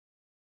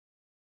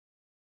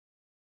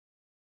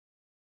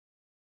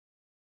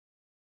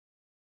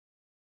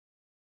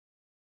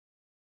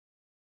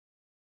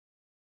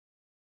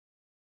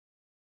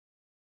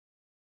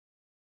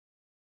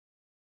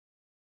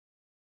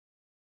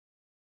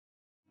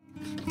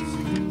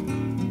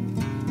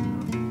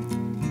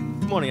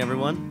morning,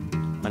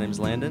 everyone. My name is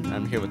Landon.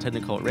 I'm here with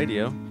TechnoCult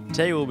Radio.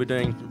 Today we'll be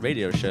doing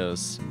radio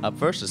shows. Up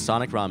first is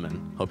Sonic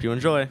Ramen. Hope you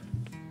enjoy.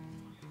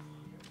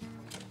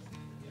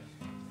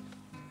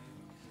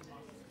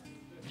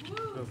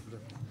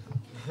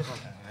 Let's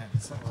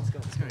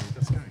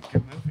go.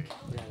 Good movie.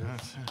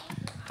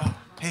 Oh,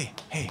 hey.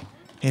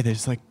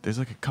 There's like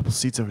a couple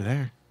seats over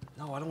there.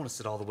 No, I don't want to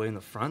sit all the way in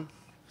the front.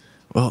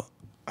 Well,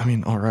 I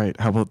mean, all right.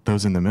 How about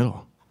those in the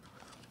middle?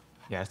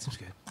 Yeah, that seems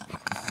good.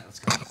 Let's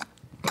go.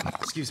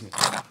 Excuse me.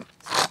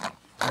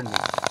 Pardon me.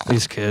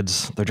 These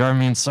kids, they're driving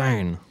me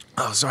insane.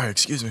 Oh, sorry.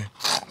 Excuse me.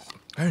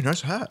 Hey,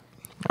 nice hat.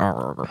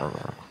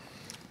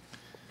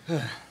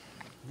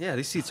 Yeah,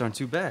 these seats aren't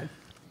too bad.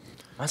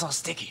 Mine's all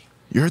sticky.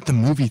 You're at the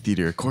movie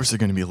theater. Of course they're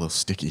going to be a little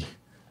sticky.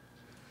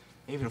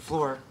 Even the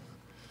floor.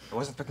 I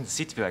wasn't expecting the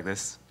seat to be like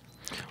this.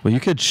 Will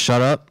you kids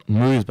shut up? The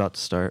movie's about to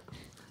start.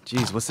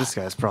 Jeez, what's this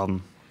guy's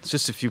problem? It's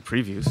just a few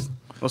previews.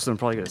 Most of them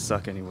probably gonna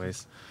suck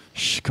anyways.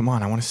 Shh, come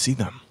on. I want to see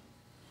them.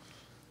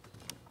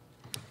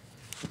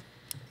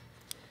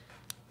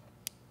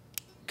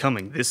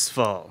 Coming this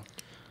fall.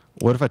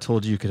 What if I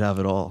told you could have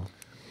it all?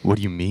 What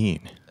do you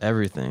mean?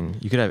 Everything.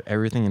 You could have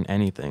everything and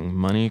anything.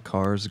 Money,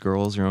 cars,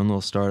 girls, your own little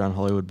star down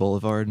Hollywood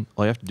Boulevard.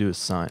 All you have to do is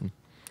sign.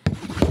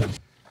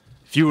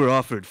 If you were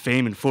offered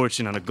fame and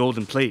fortune on a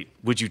golden plate,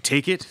 would you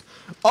take it?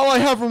 All I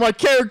have are my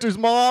characters,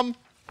 Mom.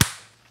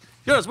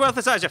 You're as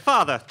worthless as your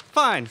father.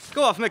 Fine,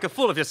 go off and make a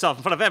fool of yourself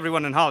in front of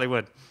everyone in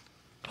Hollywood.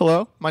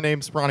 Hello, my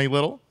name's Ronnie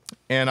Little,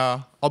 and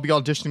I'll be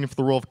auditioning for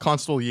the role of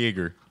Constable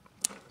Yeager.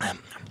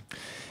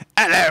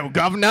 Hello,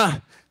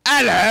 Governor.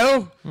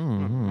 Hello.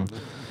 Mm-hmm.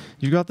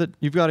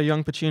 You've got a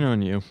young Pacino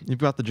in you. You've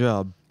got the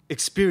job.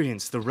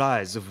 Experience the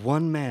rise of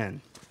one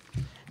man.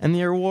 And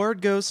the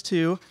award goes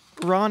to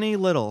Ronnie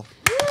Little.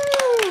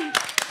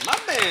 My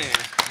man.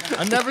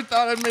 I never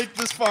thought I'd make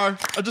this far.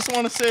 I just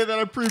want to say that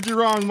I proved you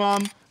wrong,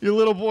 Mom. Your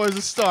little boy is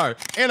a star.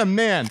 And a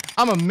man.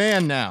 I'm a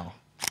man now.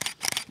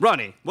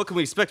 Ronnie, what can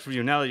we expect from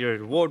you now that you're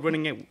an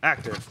award-winning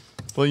actor?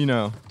 Well, you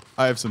know,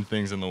 I have some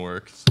things in the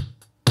works.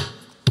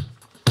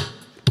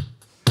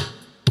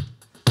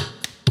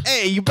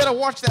 Hey, you better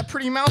watch that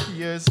pretty mouth of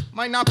yours.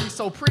 Might not be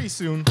so pretty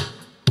soon.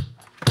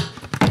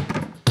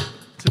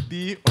 To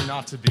be or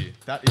not to be,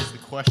 that is the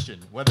question.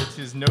 Whether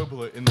 'tis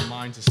nobler in the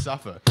mind to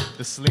suffer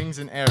the slings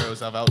and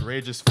arrows of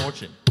outrageous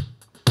fortune.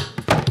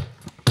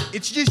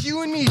 It's just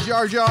you and me,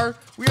 Jar Jar.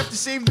 We have to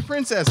save the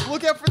princess.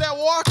 Look out for that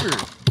walker.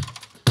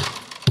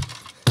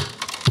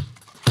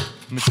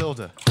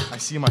 Matilda, I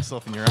see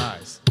myself in your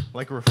eyes,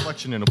 like a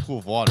reflection in a pool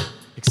of water,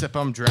 except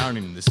I'm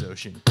drowning in this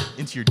ocean,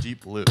 into your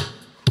deep blue.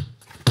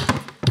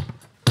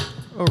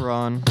 Oh,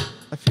 Ron,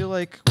 I feel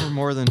like we're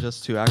more than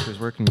just two actors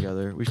working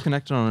together. We've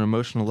connected on an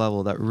emotional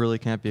level that really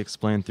can't be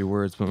explained through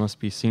words, but must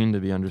be seen to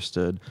be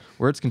understood.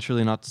 Words can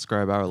truly not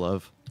describe our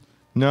love.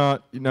 No,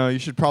 you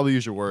should probably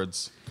use your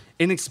words.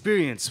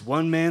 Inexperience,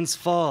 one man's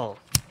fall.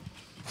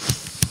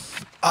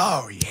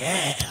 Oh,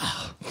 yeah.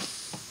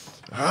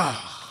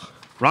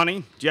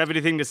 Ronnie, do you have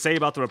anything to say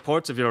about the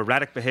reports of your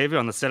erratic behavior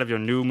on the set of your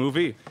new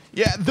movie?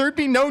 Yeah, there'd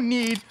be no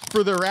need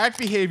for the erratic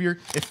behavior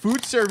if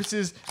food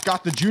services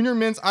got the junior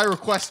mints I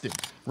requested.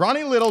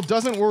 Ronnie Little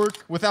doesn't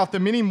work without the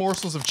mini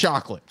morsels of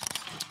chocolate.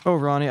 Oh,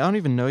 Ronnie, I don't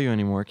even know you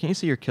anymore. Can't you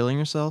see you're killing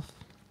yourself?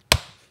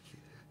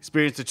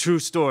 Experience the true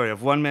story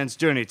of one man's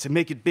journey to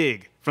make it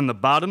big, from the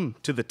bottom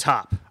to the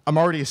top. I'm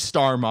already a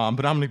star, Mom,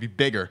 but I'm gonna be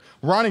bigger.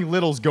 Ronnie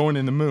Little's going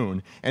in the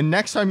moon, and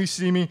next time you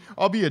see me,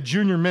 I'll be a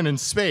junior mint in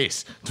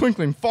space,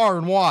 twinkling far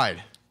and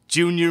wide.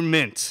 Junior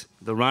Mint,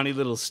 the Ronnie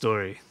Little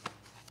story.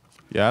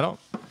 Yeah, I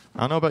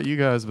don't know about you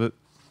guys, but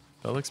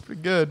that looks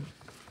pretty good.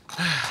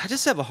 I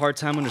just have a hard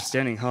time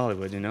understanding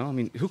Hollywood, you know? I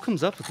mean, who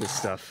comes up with this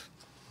stuff?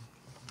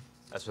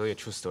 That's really a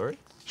true story?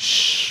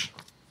 Shh.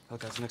 Oh,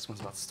 guys, the next one's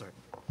about to start.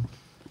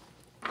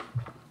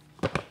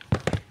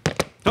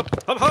 Up,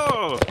 up,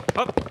 ho!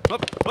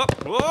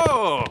 Up,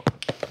 whoa!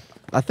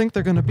 I think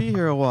they're gonna be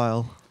here a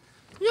while.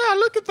 Yeah,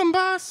 look at them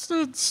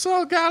bastards,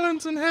 so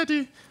gallant and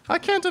heady. I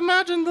can't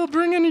imagine they'll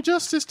bring any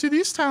justice to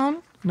this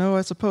town. No,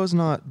 I suppose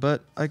not,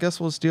 but I guess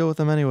we'll just deal with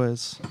them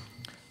anyways.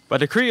 By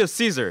decree of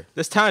Caesar,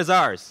 this town is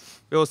ours.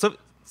 We will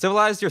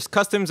civilize your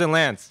customs and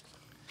lands.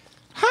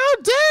 How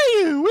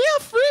dare you! We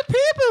are free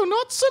people,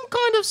 not some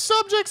kind of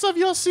subjects of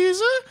your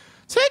Caesar.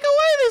 Take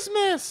away this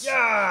mess.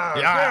 Yeah,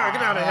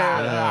 get out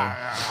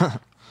of here.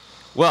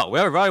 Well, we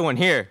have everyone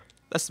here.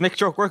 Let's make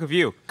short work of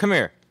you. Come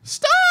here.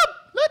 Stop!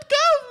 Let go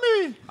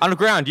of me! On the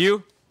ground,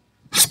 you.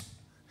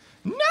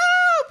 No,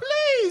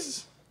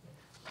 please!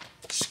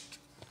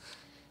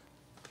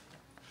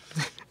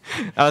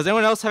 Does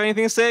anyone else have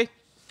anything to say?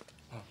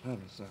 No,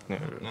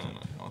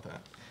 I want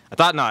that. I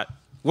thought not.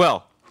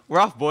 Well, we're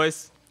off,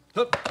 boys.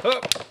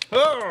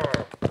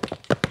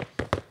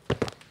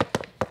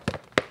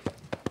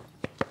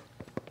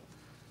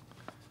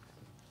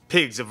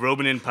 Pigs of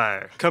Roman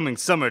Empire, coming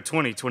summer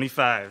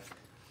 2025.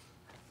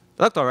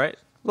 That looked all right. A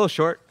little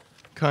short.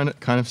 Kind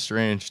of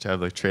strange to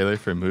have like trailer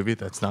for a movie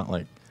that's not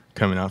like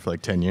coming out for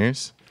like 10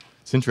 years.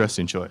 It's an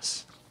interesting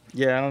choice.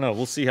 Yeah, I don't know.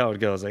 We'll see how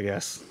it goes, I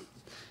guess.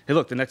 Hey,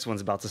 look, the next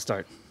one's about to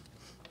start.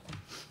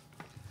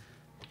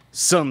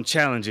 Some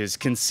challenges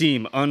can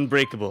seem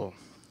unbreakable.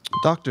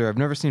 Doctor, I've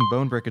never seen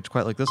bone breakage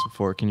quite like this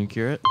before. Can you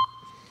cure it?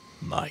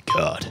 My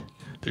God,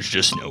 there's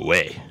just no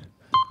way.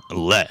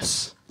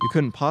 Unless... You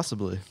couldn't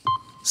possibly.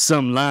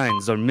 Some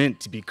lines are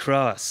meant to be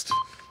crossed.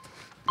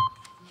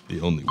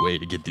 The only way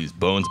to get these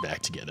bones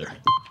back together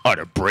are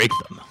to break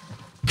them.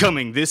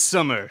 Coming this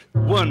summer,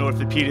 one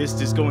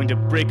orthopedist is going to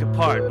break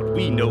apart what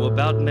we know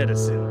about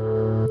medicine.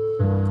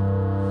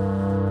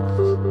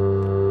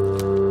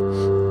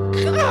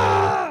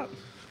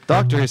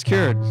 Doctor, he's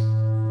cured.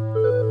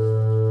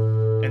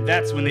 And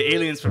that's when the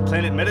aliens from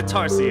planet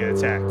Metatarsia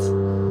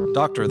attacked.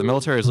 Doctor, the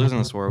military is losing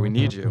this war. We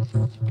need you.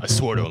 I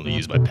swore to only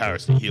use my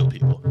powers to heal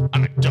people.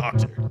 I'm a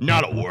doctor,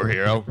 not a war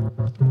hero.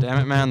 Damn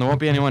it, man. There won't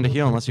be anyone to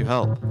heal unless you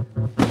help.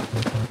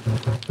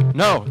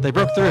 No, they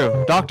broke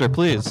through. Doctor,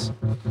 please.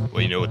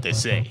 Well, you know what they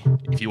say.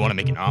 If you want to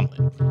make an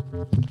omelet,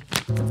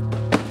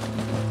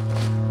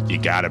 you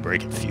gotta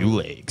break a few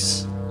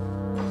legs.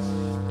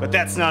 But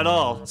that's not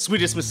all.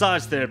 Swedish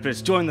massage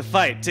therapists join the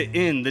fight to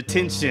end the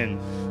tension.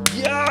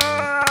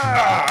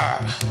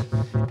 Ah!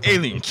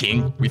 Alien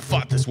King, we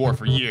fought this war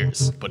for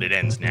years, but it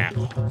ends now.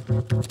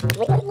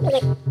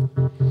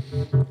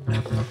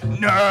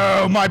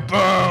 No, my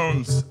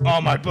bones!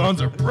 All my bones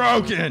are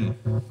broken!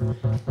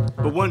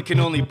 But one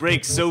can only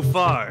break so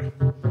far,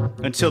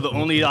 until the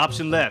only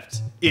option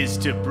left is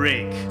to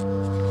break.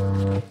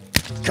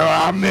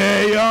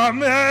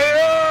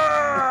 Kamehameha!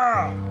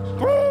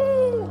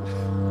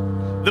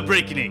 The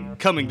Breakening,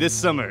 coming this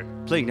summer,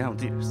 playing now in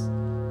theaters.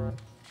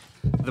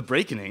 The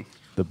Breakening.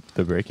 The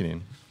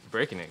Breakening.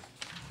 Breaking.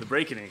 The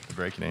Breakening. The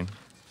Breakening.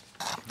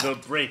 The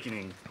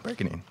Breakening.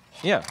 Breakening.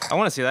 Yeah, I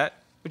want to see that.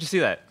 Would you see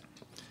that?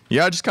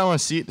 Yeah, I just kind of want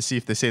to see it to see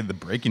if they say the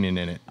Breakening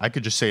in it. I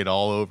could just say it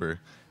all over,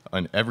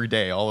 and every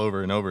day, all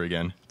over and over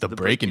again. The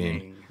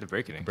Breakening. The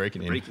Breaking.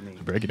 Breakening. Breakening.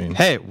 The Breakening.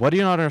 Hey, what do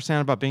you not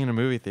understand about being in a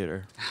movie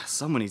theater?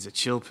 Someone needs a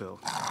chill pill.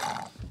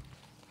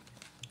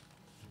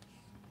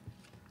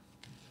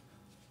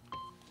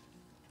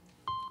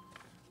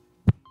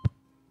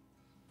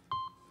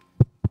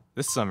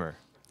 This summer,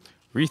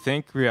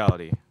 rethink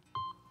reality.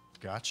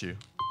 Got you.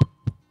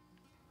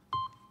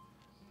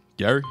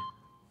 Gary?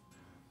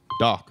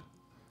 Doc,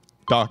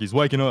 he's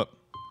waking up.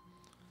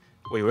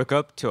 We wake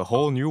up to a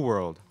whole new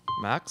world.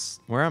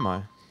 Max, where am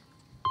I?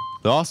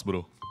 The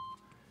hospital.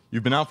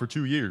 You've been out for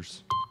 2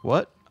 years.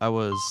 What? I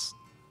was...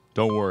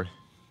 Don't worry.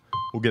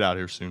 We'll get out of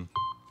here soon.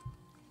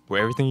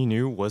 Where everything you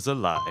knew was a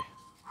lie.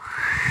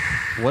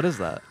 What is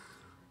that?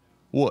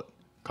 What?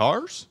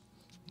 Cars?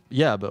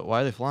 Yeah, but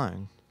why are they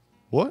flying?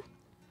 What?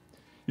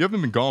 You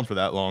haven't been gone for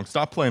that long.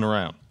 Stop playing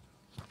around.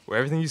 Where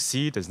everything you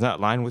see does not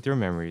line with your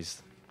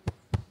memories.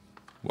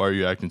 Why are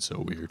you acting so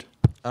weird?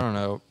 I don't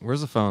know.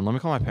 Where's the phone? Let me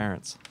call my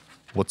parents.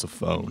 What's a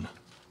phone?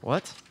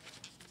 What?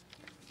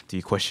 Do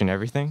you question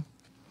everything?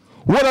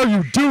 What are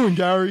you doing,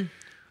 Gary?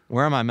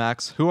 Where am I,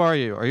 Max? Who are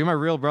you? Are you my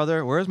real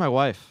brother? Where's my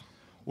wife?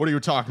 What are you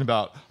talking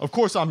about? Of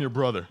course I'm your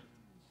brother.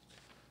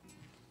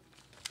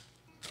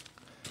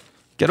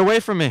 Get away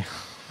from me.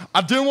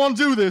 I didn't want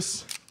to do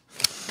this.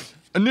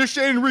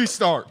 Initiating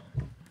restart.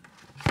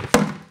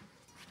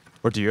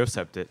 Or do you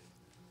accept it?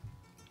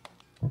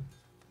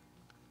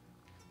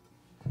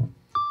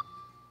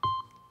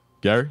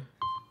 Gary?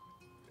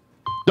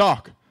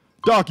 Doc,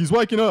 he's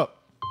waking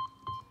up.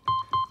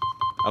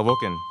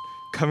 Awoken.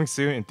 Coming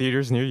soon in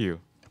theaters near you.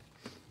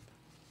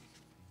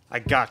 I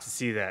got to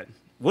see that.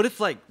 What if,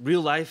 like,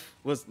 real life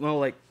was, well,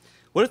 like,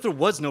 what if there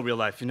was no real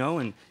life, you know,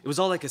 and it was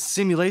all like a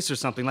simulation or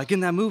something, like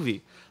in that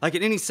movie? Like,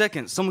 at any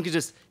second, someone could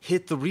just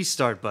hit the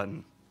restart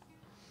button.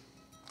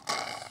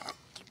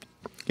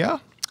 Yeah.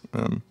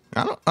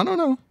 I don't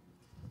know.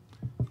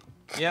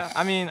 Yeah,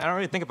 I mean, I don't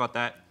really think about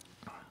that.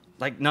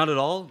 Like, not at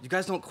all? You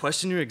guys don't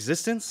question your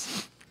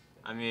existence?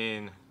 I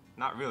mean,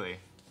 not really.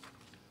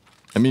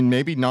 I mean,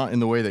 maybe not in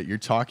the way that you're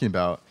talking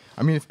about.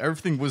 I mean, if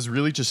everything was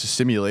really just a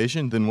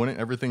simulation, then wouldn't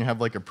everything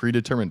have like a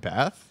predetermined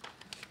path?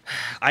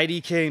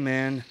 IDK,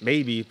 man,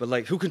 maybe, but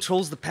like, who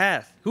controls the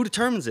path? Who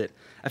determines it?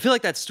 I feel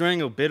like that's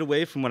straying a bit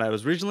away from what I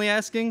was originally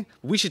asking.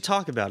 We should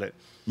talk about it.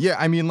 Yeah,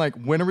 I mean, like,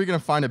 when are we going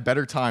to find a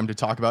better time to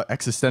talk about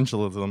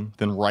existentialism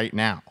than right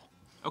now?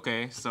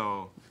 Okay,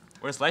 so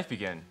where does life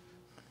begin?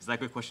 Is that a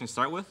good question to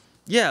start with?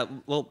 Yeah,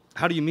 well,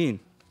 how do you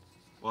mean?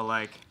 Well,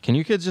 like, Can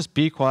you kids just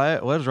be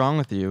quiet? What is wrong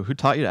with you? Who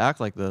taught you to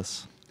act like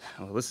this?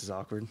 Oh, this is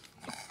awkward.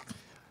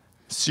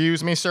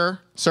 Excuse me, sir?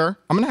 Sir,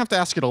 I'm going to have to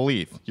ask you to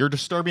leave. You're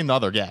disturbing the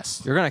other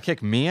guests. You're gonna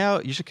kick me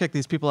out? You should kick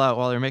these people out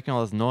while they're making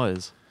all this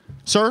noise.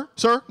 Sir,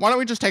 why don't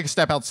we just take a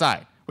step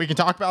outside? We can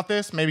talk about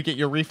this, maybe get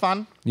your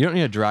refund. You don't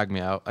need to drag me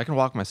out. I can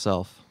walk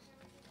myself.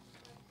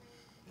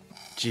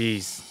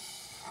 Jeez.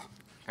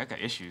 I got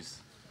issues.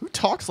 Who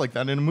talks like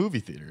that in a movie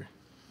theater?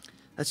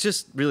 That's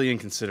just really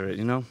inconsiderate,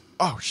 you know?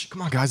 Oh,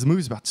 come on, guys. The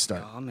movie's about to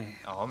start. Oh, man.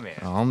 Oh, man.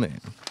 Oh, man.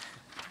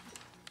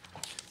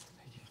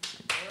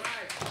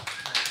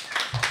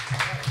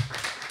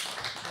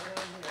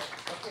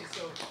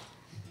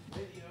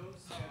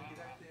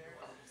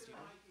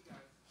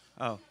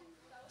 Oh,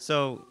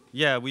 so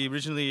Yeah, we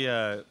originally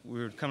we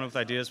were coming up with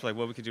ideas for like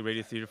what we could do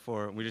radio theater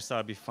for. We just thought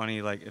it'd be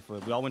funny, like if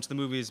we all went to the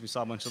movies, we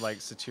saw a bunch of like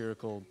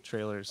satirical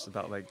trailers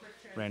about like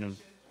random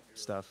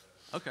stuff.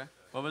 Okay.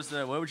 What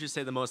would you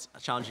say the most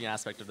challenging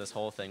aspect of this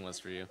whole thing was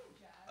for you?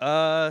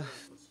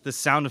 The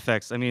sound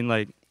effects. I mean,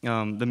 like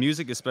the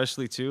music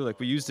especially too. Like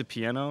we used a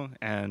piano,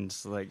 and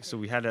like so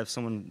we had to have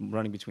someone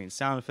running between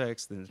sound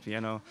effects, then the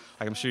piano.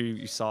 Like I'm sure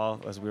you saw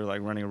as we were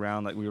like running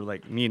around, like we were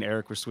like me and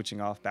Eric were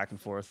switching off back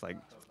and forth, like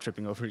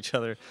tripping over each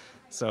other.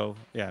 So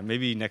yeah,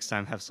 maybe next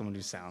time have someone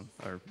do sound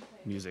or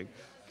music.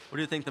 What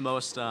do you think the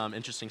most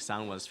interesting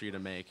sound was for you to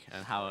make,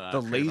 and how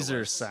The creative it laser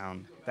was?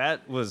 sound,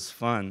 that was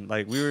fun.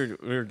 Like we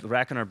were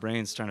racking our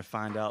brains trying to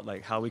find out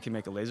like how we can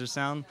make a laser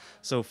sound.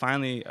 So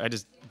finally I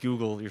just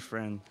Googled your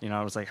friend,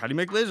 I was like, how do you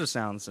make laser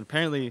sounds? And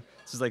apparently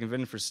this is like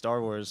invented for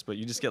Star Wars, but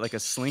you just get like a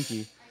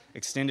slinky,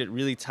 extend it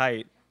really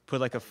tight, put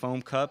like a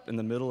foam cup in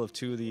the middle of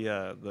two of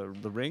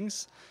the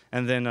rings,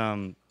 and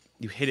then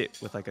you hit it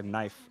with like a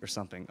knife or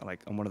something,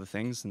 like on one of the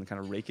things, and kind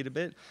of rake it a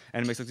bit,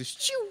 and it makes like this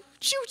choo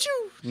choo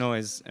choo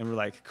noise, and we're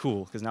like,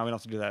 cool, because now we don't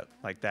have to do that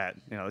like that,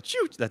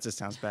 choo. That just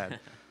sounds bad.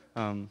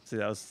 So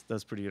that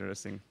was pretty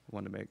interesting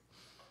one to make.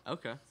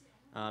 Okay.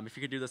 If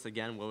you could do this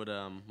again, what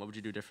would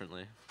you do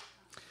differently?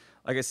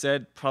 Like I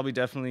said, probably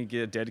definitely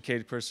get a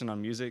dedicated person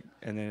on music,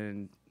 and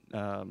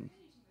then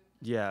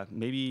yeah,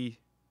 maybe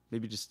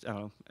just I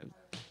don't know.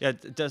 Yeah,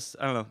 it does.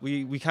 I don't know.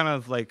 We kind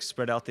of like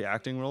spread out the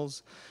acting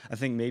roles. I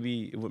think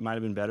maybe it might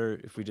have been better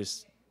if we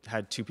just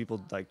had two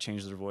people like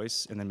change their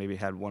voice, and then maybe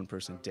had one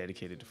person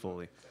dedicated to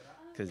Foley,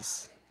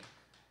 because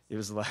it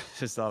was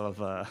just a lot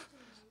of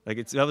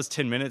like that was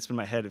 10 minutes, but in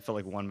my head it felt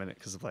like 1 minute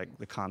because of like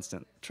the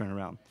constant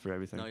turnaround for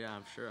everything. No, yeah,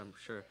 I'm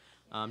sure.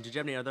 Did you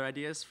have any other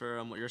ideas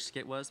for what your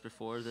skit was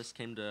before this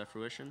came to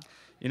fruition?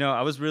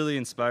 I was really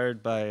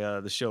inspired by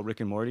the show Rick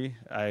and Morty.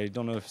 I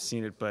don't know if you've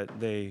seen it, but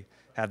they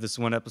have this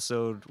one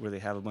episode where they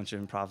have a bunch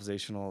of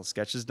improvisational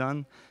sketches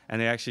done,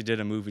 and they actually did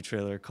a movie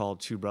trailer called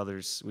Two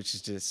Brothers, which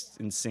is just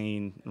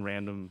insane,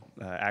 random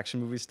action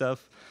movie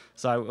stuff.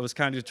 So I was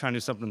kind of trying to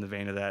do something in the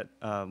vein of that.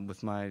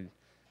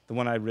 The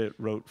one I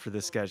wrote for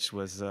this sketch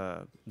was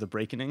The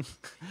Breakening,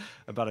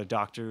 about a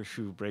doctor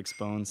who breaks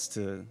bones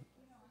to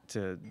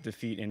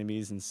defeat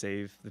enemies and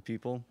save the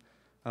people.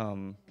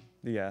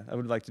 Yeah, I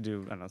would like to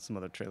do, I don't know, some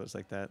other trailers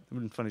like that. It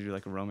would be fun to do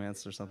like a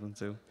romance or something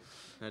too.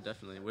 Yeah,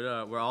 definitely.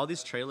 Were all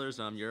these trailers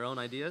your own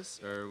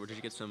ideas, or did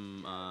you get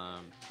them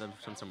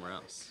from somewhere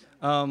else?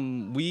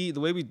 The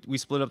way we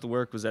split up the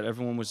work was that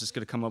everyone was just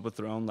going to come up with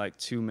their own like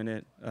 2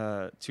 minute,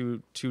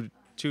 2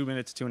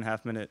 minutes,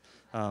 2.5 minute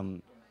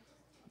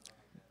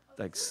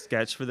like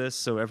sketch for this.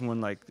 So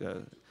everyone like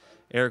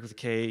Eric with a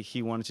K,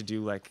 he wanted to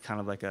do like kind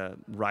of like a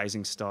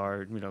rising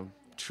star,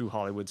 true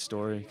Hollywood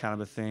story kind of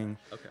a thing.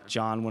 Okay.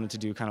 John wanted to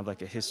do kind of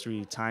like a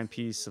history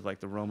timepiece of like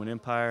the Roman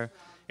Empire.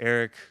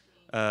 Eric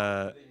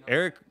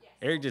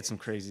did some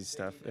crazy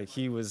stuff. Like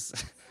he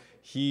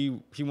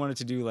wanted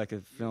to do like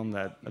a film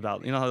that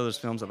about how those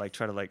films that like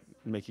try to like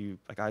make you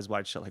like eyes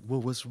wide shut, like, whoa,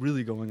 what's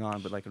really going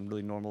on, but like a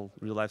really normal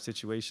real life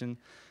situation.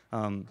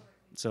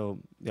 So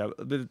yeah,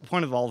 the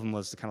point of all of them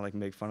was to kind of like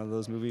make fun of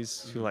those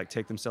movies who like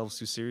take themselves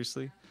too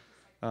seriously.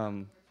 But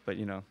I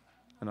don't know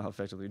how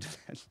effectively we did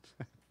that.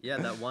 Yeah,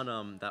 that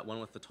one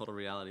with the total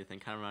reality thing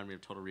kind of reminded me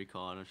of Total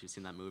Recall. I don't know if you've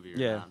seen that movie or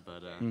Yeah. not,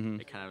 but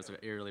it kind of was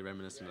eerily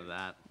reminiscent of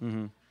that.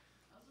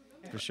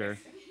 For sure.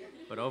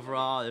 But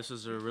overall, this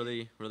was a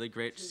really, really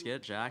great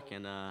skit, Jack,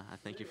 and I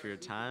thank you for your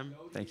time.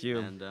 Thank you.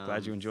 And,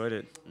 Glad you enjoyed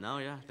it. No,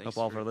 yeah. Thanks Hope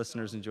all of our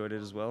listeners enjoyed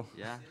it as well.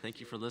 Yeah, thank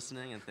you for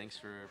listening, and thanks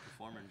for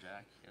performing,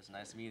 Jack. It was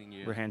nice meeting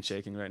you. We're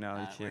handshaking right now.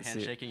 You We're can't see it.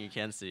 handshaking. You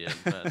can see it,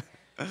 but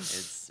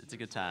it's a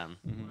good time.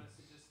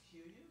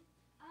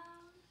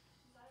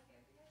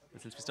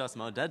 And since we still have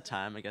some dead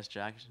time, I guess,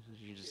 Jack,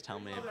 you can just tell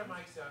me.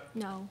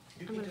 No,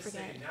 I'm gonna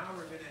forget. Now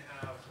we're gonna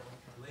have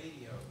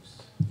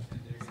radios.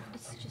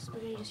 It's just we're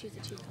gonna just use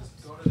the two cups.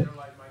 Go to their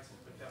live mics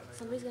and put that.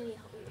 Somebody's gonna need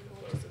help with the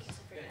bowl just in case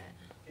I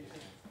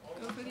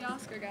forget. Go for the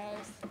Oscar,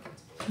 guys.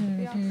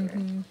 The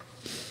Oscar.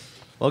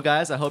 Well,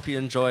 guys, I hope you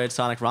enjoyed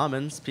Sonic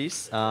Ramen's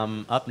piece.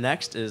 Up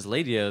next is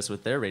Ladios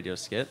with their radio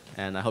skit,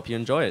 and I hope you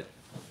enjoy it.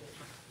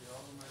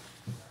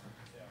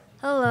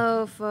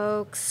 Hello,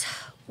 folks.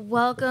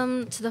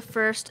 Welcome to the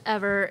first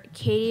ever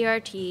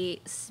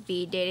KDRT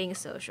Speed Dating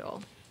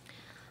Social.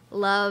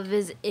 Love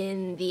is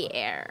in the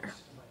air.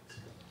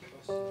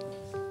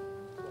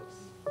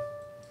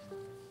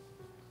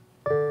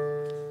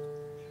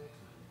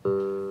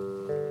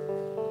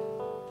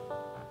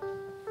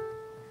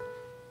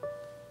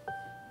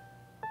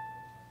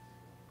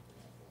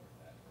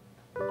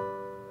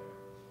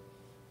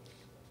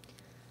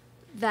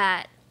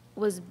 That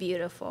was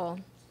beautiful.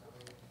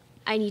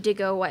 I need to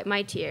go wipe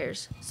my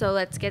tears, so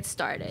let's get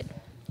started.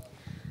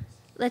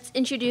 Let's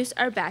introduce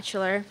our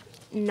bachelor,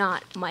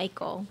 not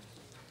Michael.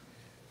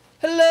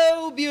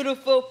 Hello,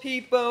 beautiful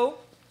people.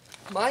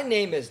 My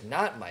name is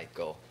not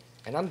Michael,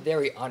 and I'm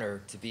very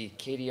honored to be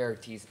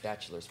KDRT's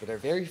bachelors for their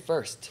very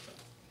first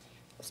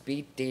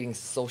speed dating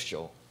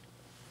social.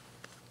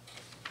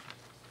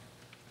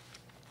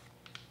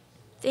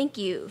 Thank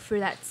you for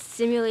that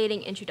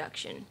simulating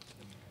introduction.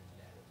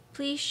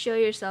 Please show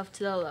yourself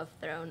to the love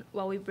throne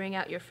while we bring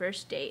out your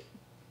first date.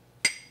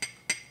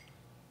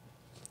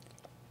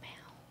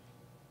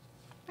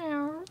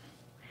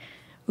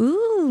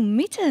 Ooh,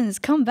 Mittens,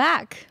 come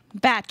back.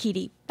 Bad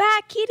kitty,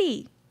 bad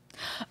kitty.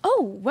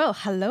 Oh, well,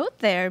 hello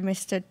there,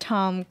 Mr.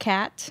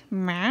 Tomcat.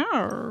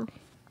 Meow.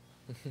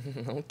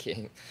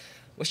 Okay.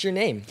 What's your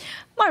name?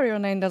 My real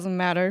name doesn't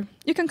matter.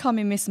 You can call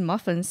me Miss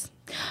Muffins.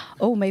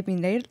 Oh, maybe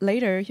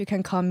later you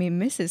can call me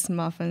Mrs.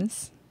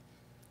 Muffins.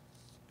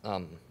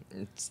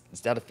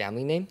 Is that a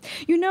family name?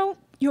 You know,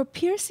 your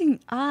piercing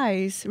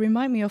eyes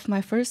remind me of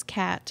my first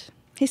cat.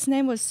 His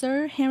name was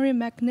Sir Henry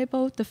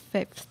McNibble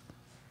V.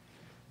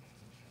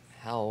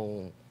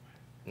 How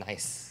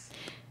nice.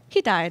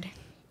 He died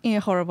in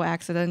a horrible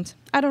accident.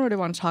 I don't really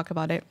want to talk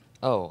about it.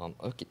 Oh,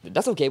 okay.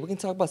 That's okay. We can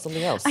talk about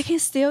something else. I can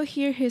still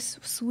hear his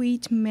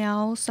sweet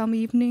meow some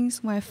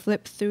evenings when I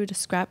flip through the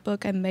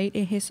scrapbook I made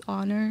in his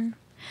honor.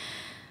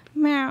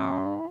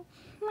 Meow,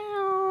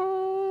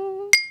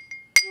 meow,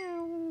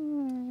 meow.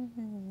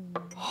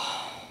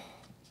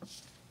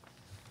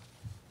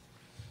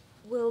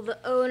 Will the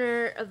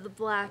owner of the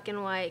black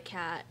and white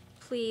cat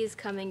please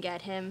come and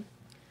get him?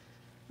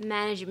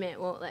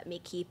 Management won't let me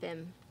keep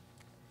him.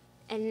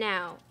 And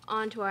now,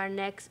 on to our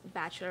next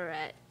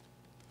bachelorette.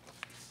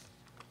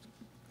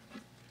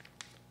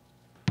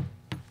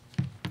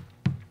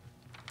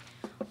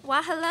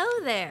 Why,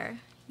 hello there.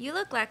 You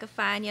look like a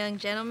fine young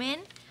gentleman.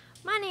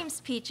 My name's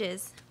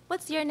Peaches.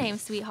 What's your name,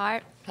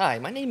 sweetheart? Hi,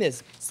 my name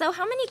is... So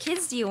how many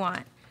kids do you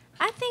want?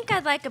 I think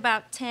I'd like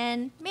about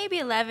 10, maybe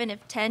 11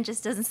 if 10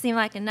 just doesn't seem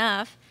like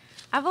enough.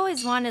 I've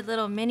always wanted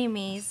little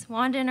mini-me's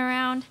wandering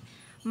around.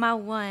 My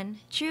one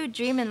true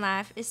dream in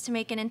life is to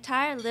make an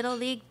entire Little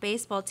League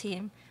baseball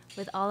team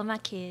with all of my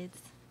kids.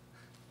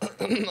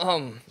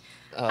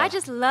 I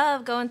just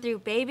love going through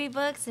baby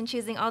books and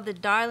choosing all the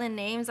darling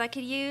names I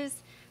could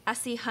use. I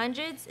see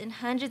hundreds and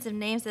hundreds of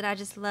names that I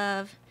just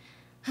love.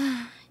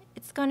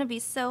 It's going to be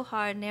so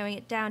hard narrowing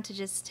it down to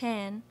just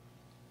 10.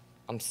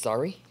 I'm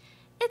sorry?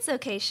 It's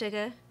okay,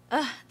 sugar.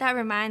 That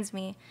reminds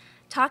me.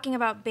 Talking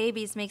about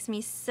babies makes me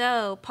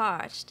so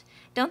parched.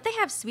 Don't they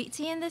have sweet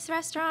tea in this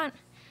restaurant?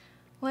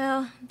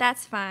 Well,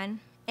 that's fine.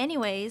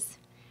 Anyways,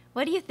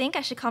 what do you think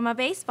I should call my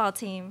baseball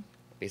team?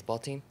 Baseball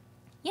team?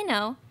 You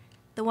know,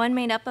 the one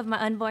made up of my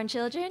unborn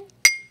children.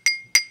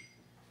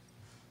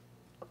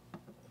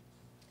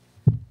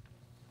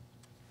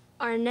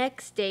 Our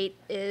next date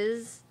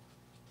is...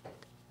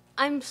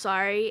 I'm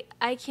sorry,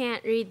 I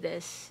can't read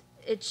this.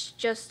 It's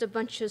just a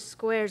bunch of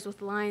squares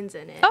with lines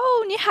in it.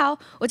 哦，你好，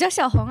我叫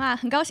小红啊，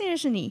很高兴认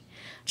识你。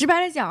直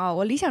白的讲啊，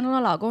我理想中的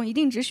老公一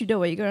定只许对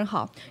我一个人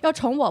好，要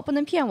宠我，不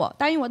能骗我，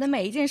答应我的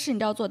每一件事你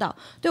都要做到，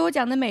对我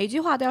讲的每一句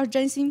话都要是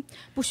真心，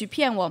不许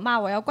骗我、骂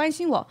我，要关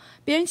心我。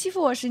别人欺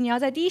负我时，你要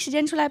在第一时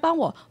间出来帮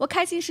我；我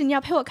开心时，你要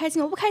陪我开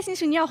心；我不开心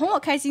时，你要哄我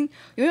开心。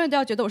永远都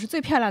要觉得我是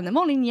最漂亮的，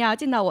梦里你也要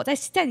见到我，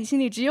在你心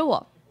里只有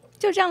我。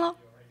就这样咯。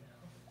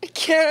I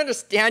can't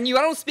understand you.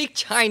 I don't speak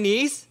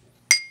Chinese.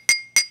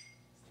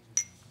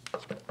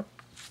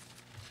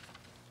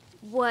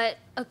 What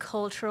a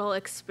cultural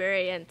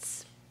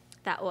experience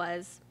that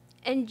was.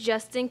 And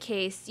just in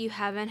case you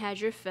haven't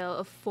had your fill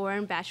of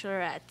foreign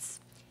bachelorettes,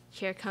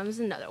 here comes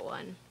another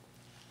one.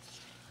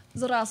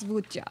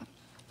 Здравствуйте.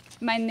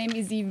 My name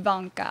is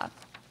Ivanka.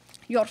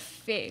 Your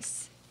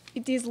face,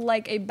 it is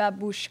like a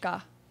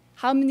babushka.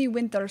 How many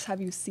winters have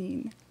you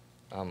seen?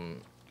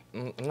 I'm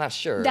not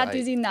sure. That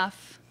is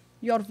enough.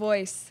 Your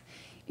voice,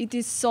 it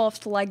is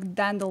soft like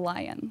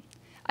dandelion.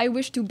 I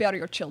wish to bear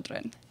your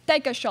children.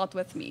 Take a shot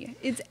with me.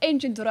 It's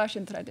ancient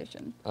Russian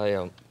tradition.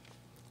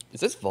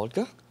 Is this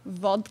vodka?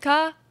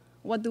 Vodka?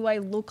 What do I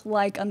look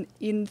like, an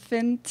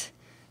infant?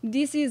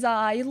 This is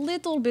a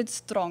little bit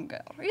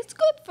stronger. It's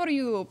good for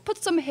you.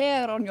 Put some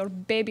hair on your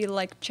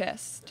baby-like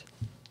chest.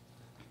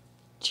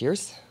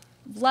 Cheers.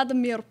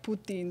 Vladimir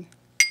Putin.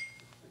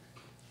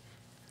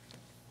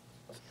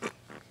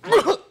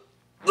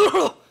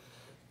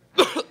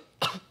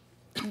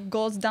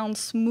 Goes down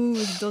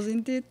smooth,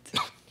 doesn't it?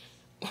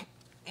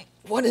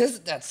 What is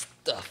that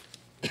stuff?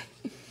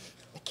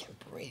 I can't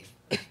breathe.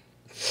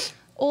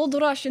 Old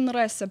Russian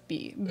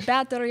recipe,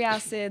 battery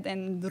acid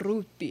and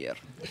root beer.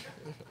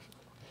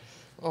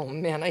 Oh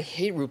man, I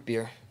hate root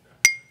beer.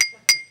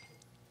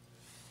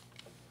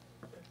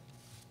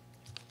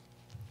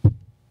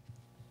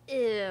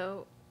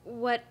 Ew,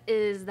 what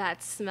is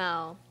that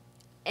smell?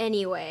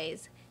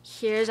 Anyways,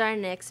 here's our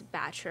next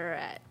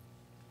bachelorette.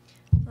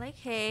 Like,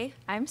 hey,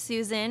 I'm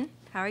Susan.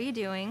 How are you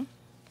doing?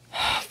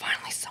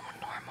 Finally, someone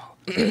normal.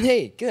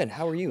 Hey, good.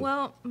 How are you?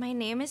 Well, my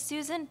name is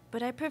Susan,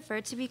 but I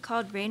prefer to be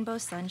called Rainbow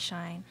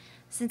Sunshine,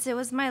 since it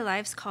was my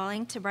life's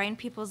calling to brighten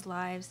people's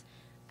lives.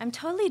 I'm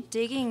totally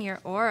digging your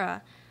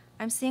aura.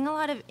 I'm seeing a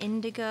lot of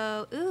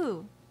indigo,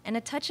 and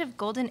a touch of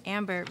golden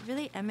amber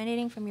really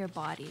emanating from your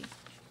body.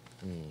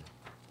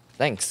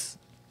 Thanks,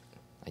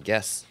 I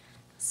guess.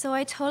 So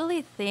I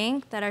totally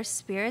think that our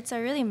spirits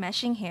are really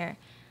meshing here,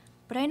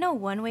 but I know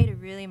one way to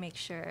really make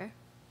sure.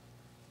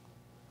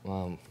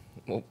 What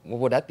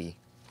would that be?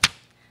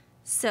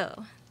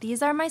 So,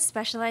 these are my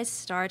specialized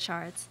star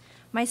charts.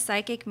 My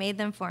psychic made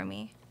them for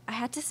me. I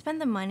had to spend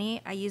the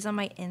money I use on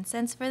my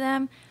incense for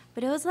them,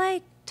 but it was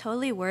like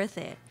totally worth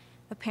it.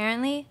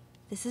 Apparently,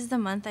 this is the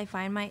month I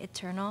find my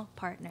eternal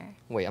partner.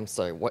 Wait, I'm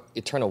sorry. What?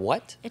 Eternal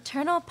what?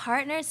 Eternal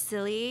partner,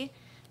 silly.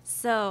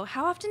 So,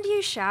 how often do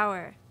you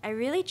shower? I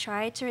really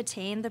try to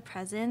retain the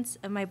presence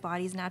of my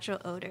body's natural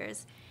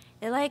odors.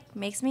 It like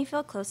makes me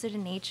feel closer to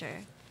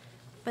nature.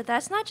 But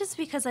that's not just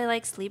because I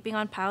like sleeping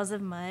on piles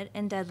of mud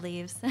and dead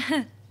leaves.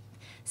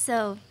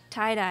 So,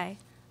 tie-dye,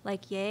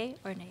 like yay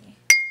or nay?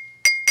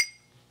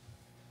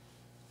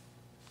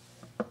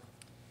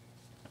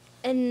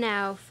 And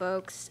now,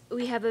 folks,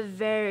 we have a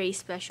very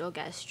special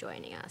guest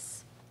joining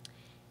us.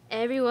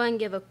 Everyone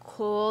give a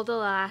cold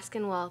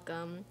Alaskan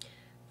welcome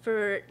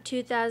for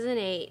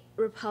 2008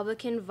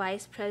 Republican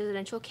Vice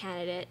Presidential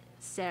candidate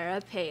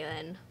Sarah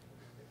Palin.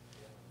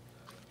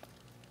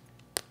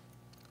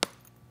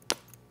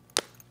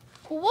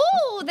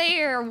 Whoa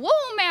there!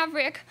 Whoa,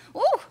 Maverick!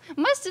 Ooh,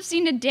 must have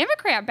seen a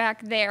Democrat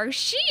back there.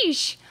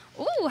 Sheesh!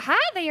 Ooh, hi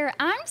there.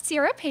 I'm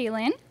Sarah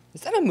Palin.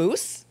 Is that a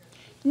moose?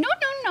 No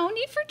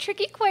need for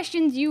tricky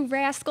questions, you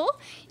rascal.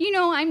 You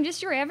know, I'm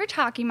just your average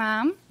hockey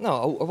mom.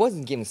 No, I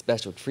wasn't given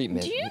special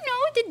treatment. Do you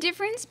know the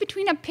difference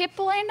between a pit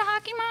bull and a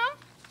hockey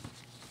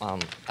mom?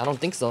 I don't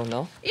think so,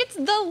 no. It's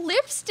the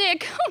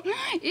lipstick.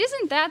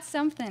 Isn't that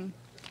something?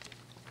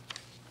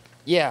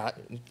 Yeah,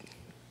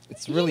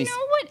 it's really... You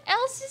know what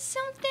else is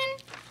something?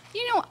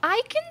 You know,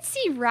 I can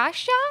see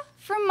Russia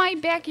from my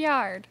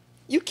backyard.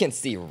 You can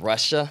see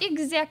Russia?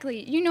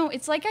 Exactly. You know,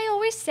 it's like I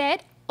always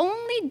said,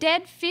 only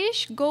dead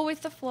fish go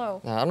with the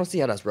flow. I don't see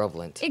how that's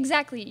relevant.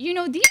 Exactly. You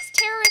know, these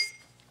terrorists...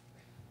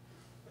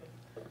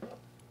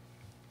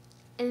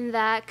 And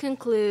that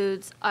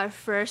concludes our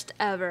first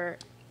ever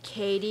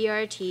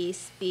KDRT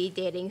speed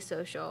dating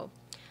social.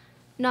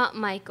 Not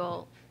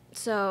Michael.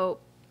 So,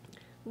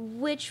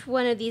 which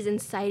one of these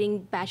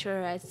inciting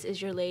bachelorettes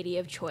is your lady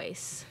of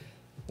choice?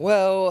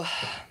 Well,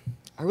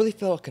 I really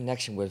felt a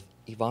connection with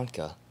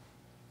Ivanka.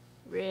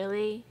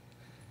 Really?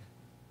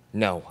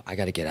 No, I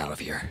gotta get out of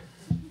here.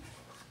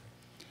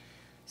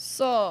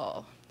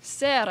 So,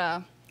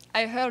 Sarah,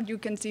 I heard you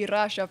can see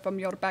Russia from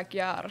your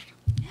backyard.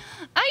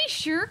 I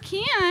sure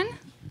can.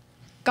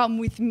 Come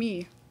with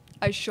me.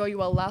 I show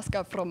you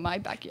Alaska from my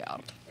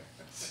backyard.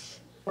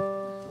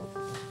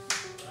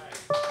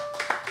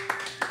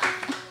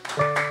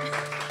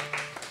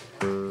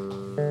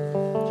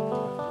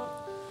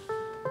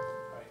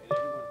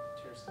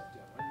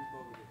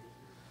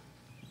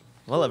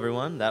 Well,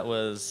 everyone, that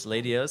was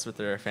Ladios with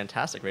their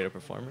fantastic radio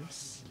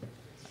performance.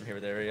 I'm here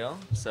with Ariel.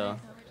 So,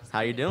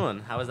 how you doing?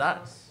 How was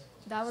that?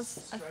 That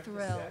was a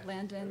thrill,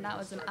 Landon. That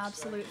was an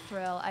absolute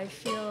thrill. I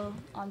feel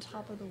on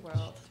top of the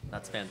world.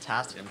 That's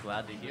fantastic. I'm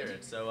glad to hear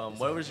it. So,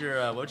 what was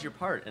your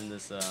part in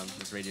this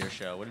this radio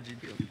show? What did you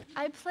do?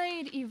 I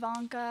played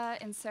Ivanka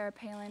and Sarah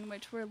Palin,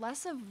 which were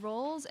less of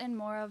roles and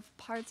more of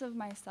parts of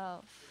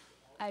myself.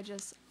 I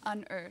just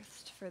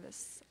unearthed for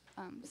this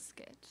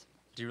skit.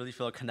 Do you really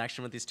feel a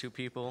connection with these two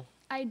people?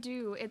 I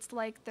do. It's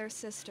like they're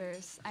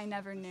sisters. I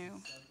never knew.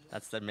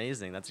 That's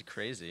amazing. That's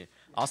crazy.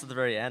 Also, at the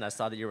very end, I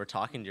saw that you were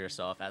talking to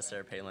yourself as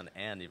Sarah Palin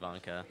and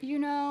Ivanka. You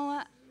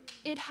know,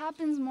 it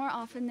happens more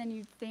often than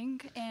you'd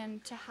think,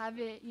 and to have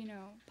it, you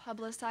know,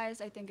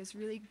 publicized, I think is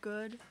really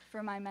good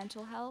for my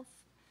mental health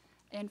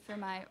and for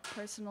my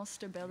personal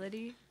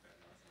stability.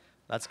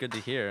 That's good to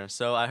hear.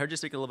 So I heard you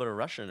speak a little bit of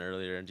Russian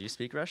earlier. Do you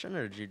speak Russian,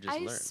 or did you just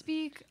learn? I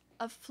speak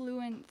a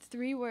fluent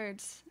 3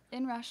 words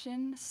in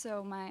Russian,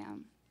 so my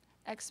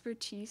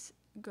expertise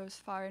goes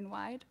far and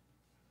wide.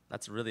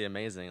 That's really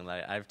amazing.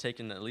 Like, I've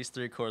taken at least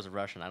 3 courses of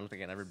Russian. I don't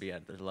think I'd ever be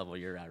at the level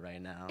you're at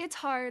right now. It's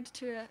hard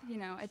to, you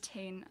know,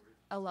 attain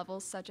a level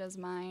such as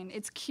mine.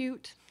 It's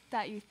cute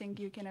that you think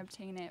you can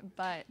obtain it,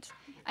 but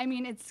I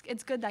mean,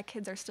 it's good that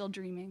kids are still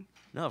dreaming.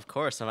 No, of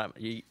course.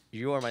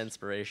 You are my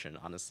inspiration,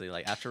 honestly.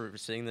 Like, after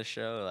seeing this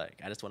show, like,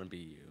 I just want to be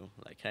you.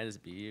 Like, can I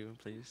just be you,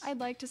 please? I'd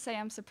like to say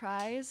I'm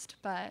surprised,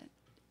 but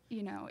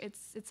you know,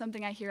 it's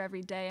something I hear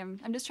every day.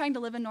 I'm just trying to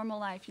live a normal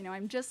life. You know,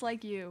 I'm just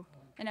like you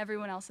and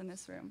everyone else in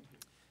this room.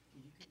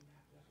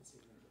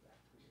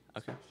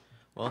 Okay.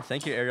 Well,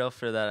 thank you, Ariel,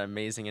 for that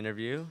amazing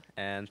interview.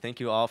 And thank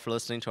you all for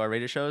listening to our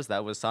radio shows.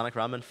 That was Sonic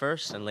Ramen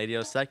first and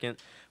Ladio second.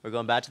 We're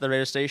going back to the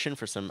radio station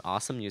for some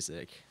awesome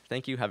music.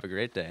 Thank you. Have a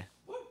great day.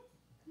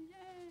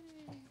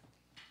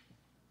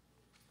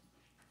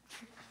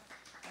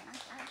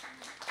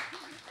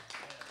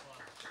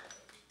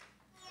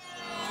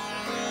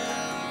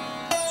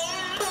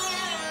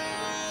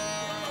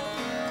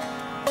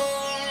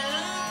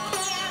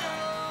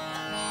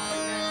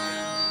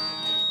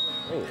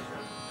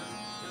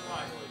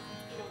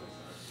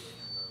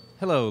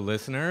 Hello,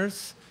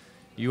 listeners.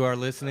 You are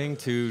listening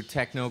to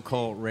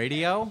TechnoCult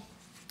Radio,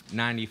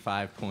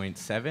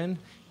 95.7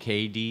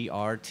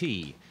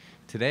 KDRT.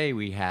 Today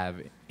we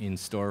have in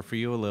store for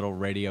you a little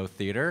radio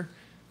theater,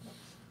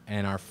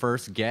 and our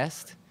first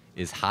guest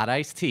is Hot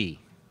Iced Tea.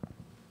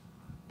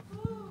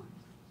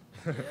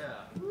 Yeah.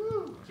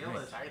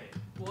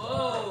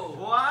 Whoa.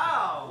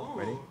 Wow.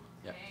 Ready?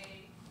 Yep.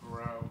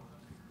 Bro.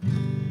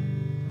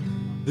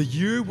 The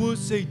year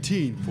was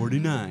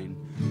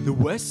 1849. The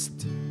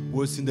West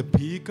was in the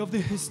peak of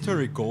the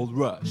historic gold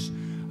rush,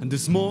 and the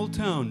small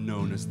town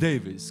known as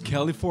Davis,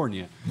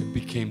 California,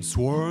 became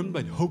swarmed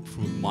by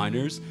hopeful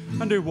miners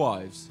and their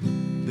wives.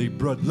 They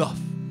brought love,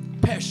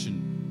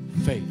 passion,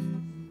 faith,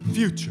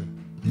 future.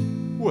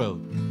 Well,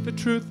 the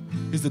truth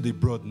is that they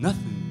brought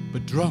nothing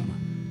but drama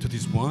to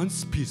this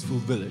once peaceful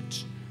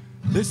village.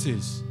 This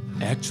is,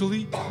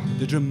 actually,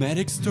 the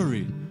dramatic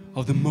story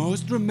of the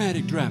most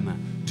dramatic drama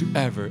to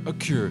ever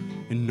occur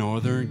in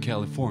Northern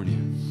California.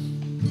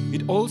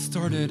 It all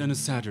started on a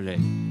Saturday,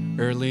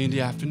 early in the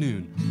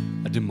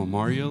afternoon, at the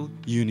Memorial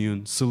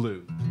Union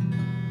Saloon.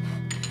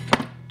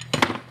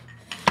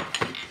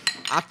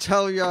 I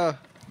tell ya,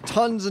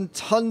 tons and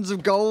tons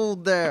of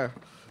gold there,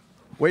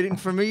 waiting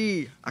for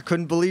me. I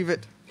couldn't believe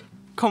it.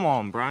 Come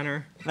on,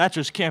 Briner. That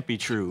just can't be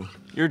true.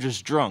 You're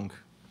just drunk.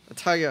 I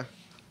tell ya,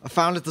 I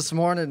found it this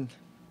morning.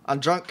 I'm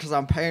drunk because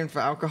I'm paying for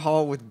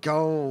alcohol with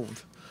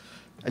gold.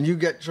 And you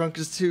get drunk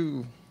as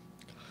too.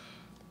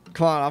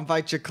 Come on, I'll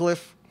invite you,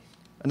 Cliff.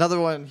 Another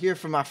one here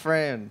for my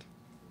friend.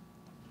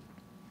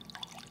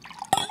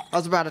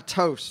 How's about a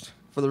toast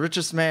for the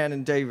richest man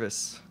in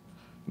Davis?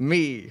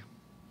 Me.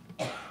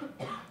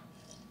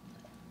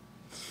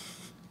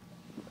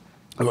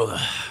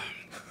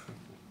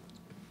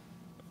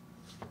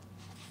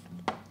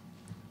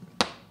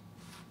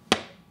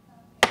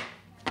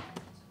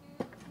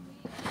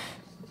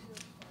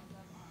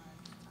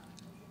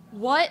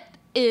 What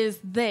is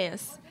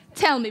this?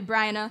 Tell me,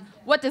 Bryna,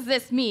 what does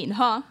this mean,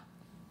 huh?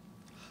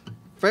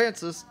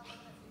 Francis,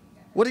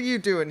 what are you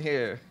doing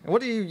here? And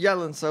what are you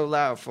yelling so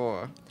loud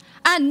for?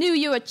 I knew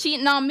you were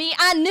cheating on me.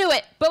 I knew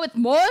it. But with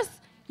Morse,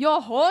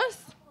 your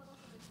horse?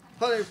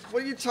 Honey,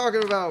 what are you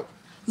talking about?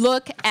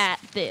 Look at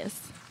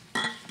this.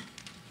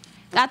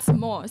 That's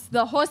Morse,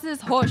 the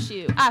horse's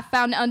horseshoe. I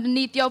found it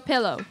underneath your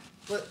pillow.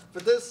 But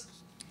this...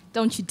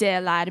 Don't you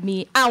dare lie to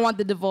me. I want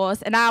the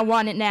divorce, and I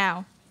want it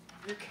now.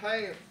 You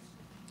can't.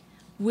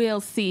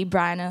 We'll see,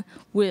 Bryna.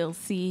 We'll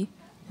see.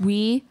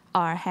 We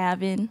are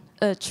having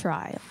a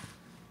trial.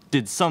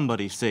 Did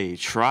somebody say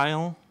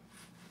trial?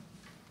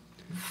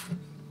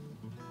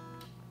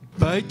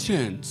 By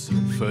chance,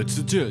 Fudge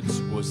the Judge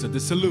was at the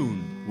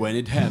saloon when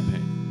it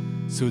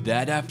happened. So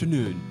that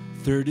afternoon,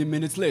 30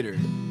 minutes later,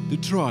 the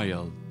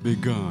trial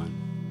began.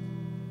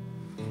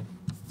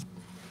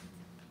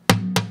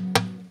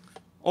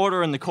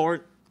 Order in the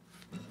court.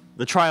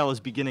 The trial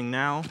is beginning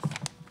now.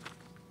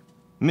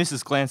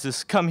 Mrs.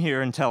 Glancis, come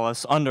here and tell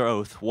us under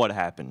oath what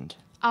happened.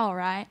 All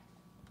right.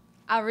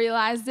 I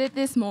realized it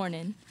this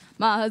morning.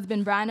 My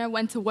husband, Bryner,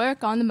 went to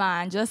work on the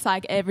mine just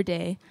like every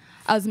day.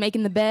 I was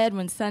making the bed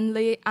when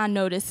suddenly I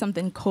noticed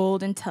something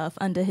cold and tough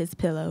under his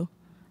pillow.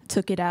 I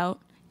took it out,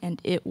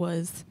 and it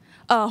was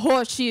a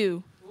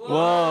horseshoe.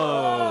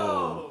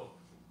 Whoa!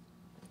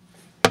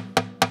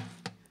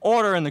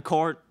 Order in the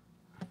court.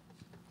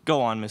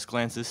 Go on, Miss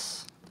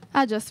Glancis.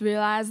 I just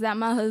realized that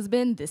my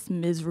husband, this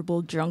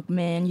miserable drunk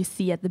man you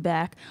see at the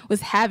back,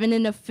 was having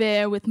an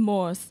affair with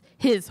Morse,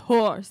 his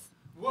horse.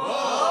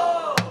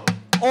 Whoa!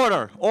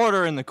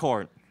 Order in the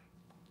court.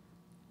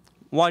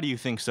 Why do you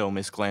think so,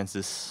 Miss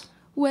Glancis?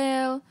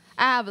 Well,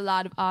 I have a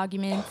lot of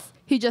arguments.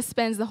 He just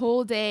spends the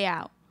whole day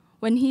out.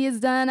 When he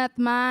is done at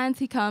the mines,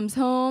 he comes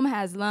home,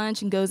 has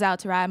lunch, and goes out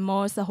to ride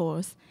Morse the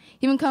horse.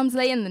 He even comes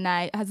late in the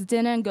night, has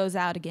dinner, and goes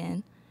out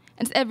again.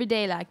 And it's every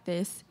day like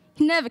this.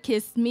 He never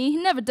kisses me. He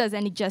never does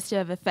any gesture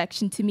of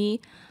affection to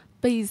me.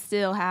 But he's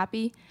still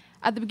happy.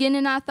 At the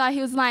beginning, I thought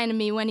he was lying to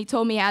me when he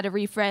told me how to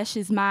refresh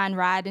his mind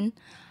riding.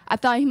 I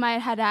thought he might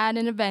have had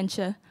an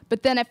adventure.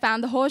 But then I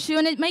found the horseshoe,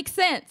 and it makes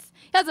sense.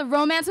 He has a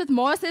romance with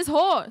Morse, his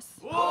horse.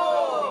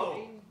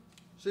 Whoa!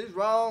 She's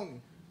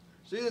wrong.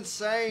 She's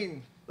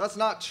insane. That's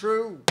not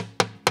true.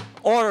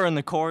 Order in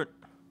the court.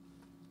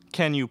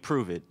 Can you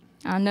prove it?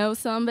 I know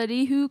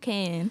somebody who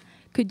can.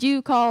 Could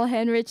you call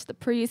Henrich the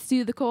priest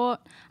to the court?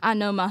 I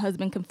know my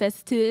husband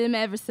confesses to him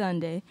every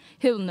Sunday.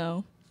 He'll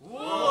know.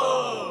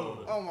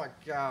 Whoa! Oh my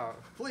God.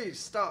 Please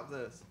stop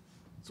this.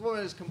 This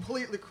woman is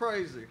completely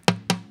crazy.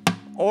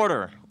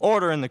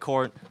 Order in the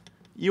court.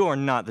 You are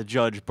not the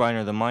judge,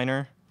 Briner the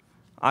minor.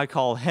 I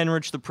call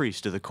Henrich the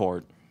priest to the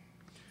court.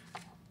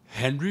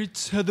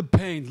 Henrich had a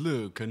pained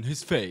look on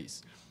his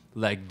face,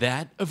 like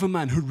that of a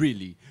man who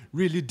really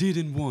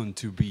didn't want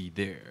to be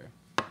there.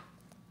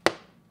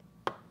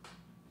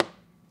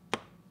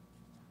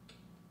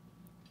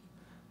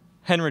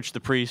 Henrich the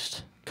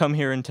priest, come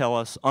here and tell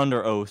us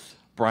under oath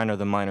Briner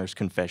the minor's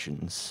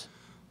confessions.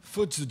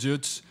 Fudge the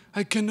Judge,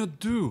 I cannot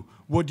do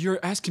what you're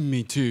asking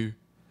me to.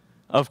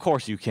 Of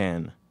course you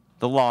can.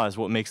 The law is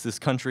what makes this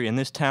country and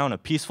this town a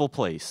peaceful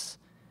place.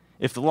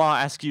 If the law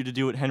asks you to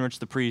do it, Henrich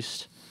the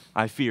priest,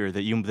 I fear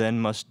that you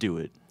then must do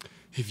it.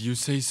 If you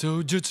say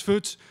so, Judge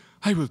Fudge,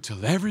 I will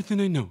tell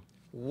everything I know.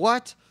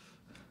 What?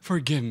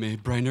 Forgive me,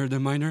 Briner the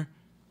minor.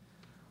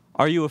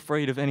 Are you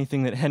afraid of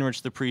anything that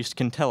Henrich the priest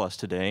can tell us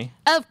today?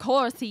 Of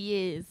course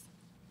he is.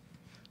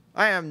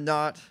 I am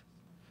not.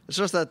 It's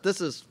just that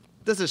this is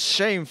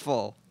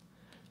shameful.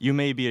 You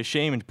may be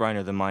ashamed,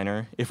 Briner the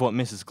minor, if what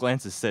Mrs.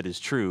 Glancis said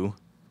is true.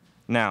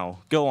 Now,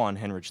 go on,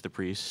 Henrich the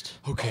priest.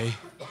 Okay.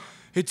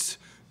 It's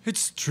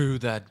true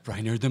that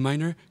Reiner the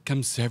miner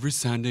comes every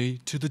Sunday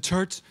to the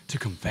church to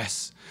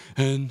confess.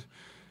 And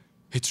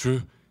it's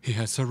true he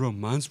has a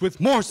romance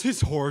with Morse,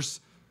 his horse.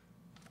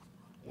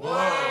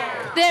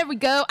 There we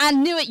go. I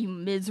knew it, you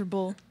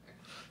miserable.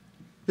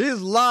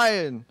 He's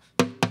lying.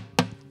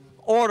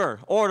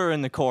 Order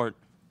in the court.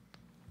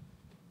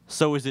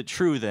 So is it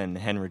true then,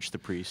 Henrich the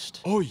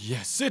priest? Oh,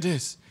 yes, it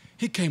is.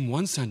 He came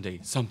one Sunday,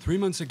 some 3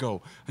 months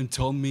ago, and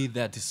told me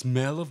that the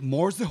smell of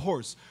Morse the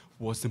horse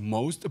was the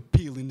most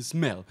appealing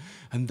smell,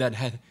 and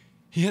that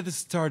he had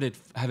started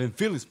having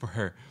feelings for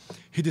her.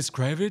 He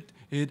described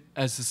it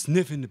as a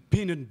sniffing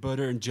peanut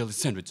butter and jelly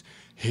sandwich,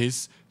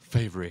 his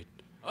favorite.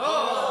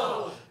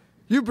 Oh!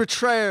 You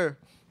betrayer!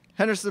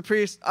 Henrich the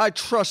priest, I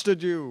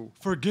trusted you.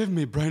 Forgive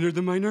me, Reiner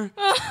the miner.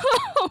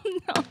 Oh,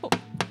 no.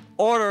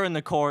 Order in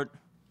the court.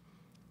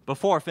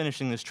 Before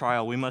finishing this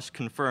trial, we must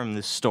confirm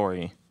this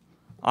story.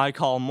 I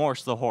call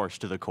Morse the horse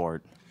to the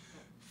court.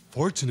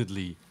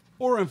 Fortunately,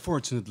 or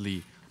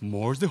unfortunately,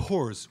 Morse the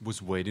horse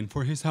was waiting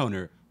for his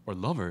owner, or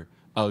lover,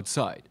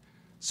 outside.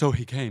 So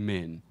he came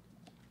in.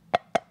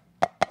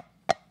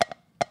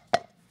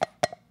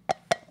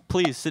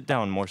 Please sit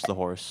down, Morse the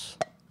horse.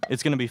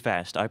 It's gonna be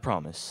fast, I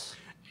promise.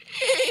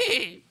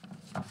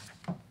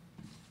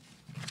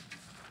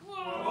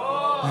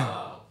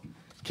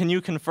 Can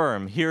you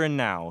confirm, here and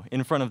now,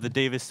 in front of the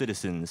Davis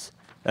citizens,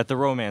 that the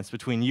romance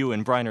between you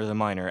and Reiner the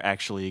miner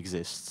actually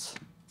exists?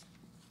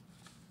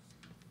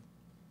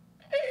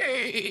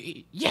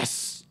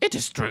 Yes, it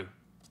is true.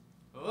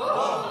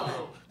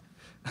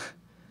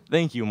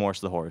 Thank you, Morse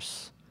the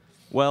horse.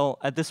 Well,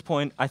 at this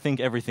point, I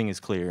think everything is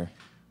clear.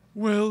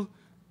 Well,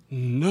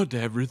 not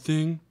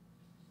everything.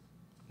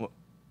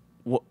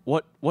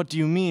 What do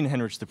you mean,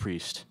 Henrich the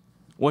priest?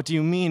 What do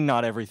you mean,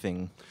 not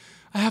everything?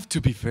 I have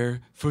to be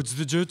fair, Fudge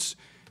the judge.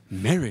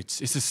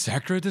 Marriage is as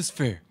sacred as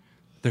fair.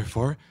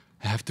 Therefore,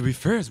 I have to be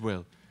fair as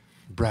well.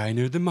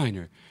 Reiner the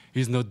miner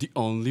is not the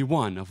only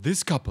one of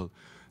this couple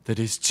that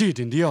is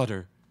cheating the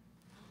other.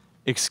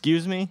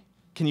 Excuse me?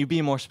 Can you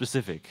be more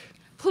specific?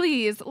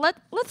 Please,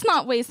 let's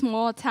not waste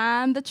more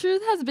time. The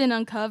truth has been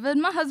uncovered.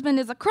 My husband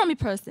is a crummy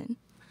person.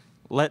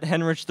 Let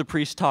Henrich the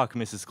priest talk,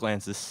 Mrs.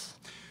 Glances.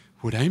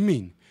 What I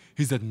mean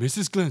is that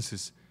Mrs.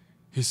 Glances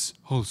is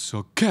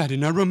also caught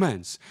in a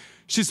romance.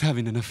 She's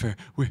having an affair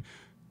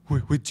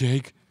with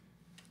Jake.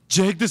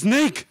 Jake the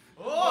snake!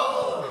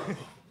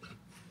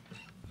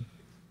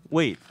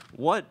 Wait,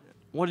 what?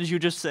 What did you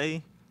just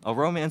say? A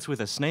romance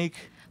with a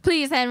snake?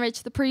 Please,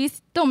 Henrich the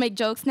priest, don't make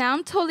jokes now.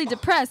 I'm totally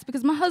depressed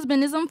because my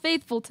husband is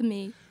unfaithful to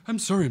me. I'm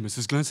sorry,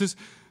 Mrs. Glances,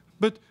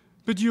 but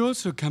you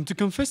also come to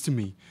confess to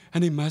me,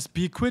 and it must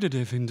be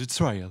equitative in the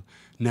trial.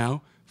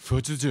 Now, for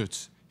the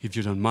judge, if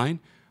you don't mind,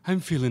 I'm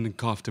feeling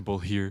uncomfortable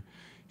here.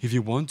 If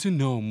you want to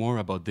know more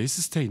about this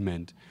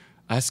statement,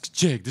 ask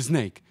Jake the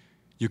snake.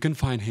 You can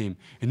find him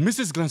in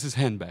Mrs. Glance's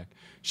handbag.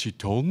 She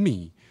told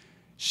me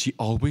she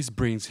always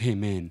brings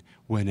him in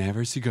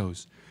whenever she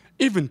goes,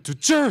 even to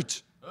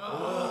church.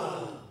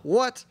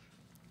 What?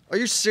 Are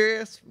you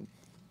serious?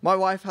 My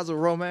wife has a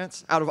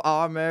romance out of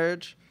our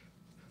marriage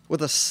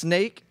with a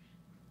snake?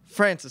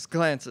 Francis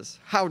Glances,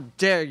 how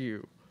dare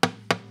you?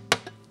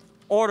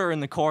 Order in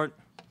the court.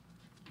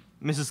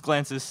 Mrs.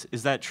 Glances,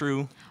 is that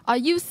true? Are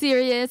you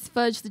serious,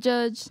 Fudge the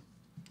judge?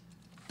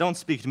 Don't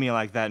speak to me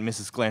like that,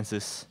 Mrs.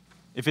 Glances.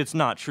 If it's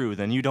not true,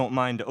 then you don't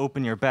mind to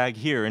open your bag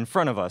here in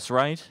front of us,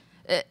 right?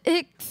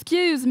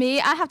 Excuse me,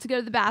 I have to go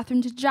to the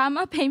bathroom to dry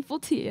my painful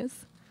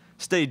tears.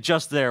 Stay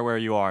just there where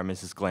you are,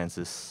 Mrs.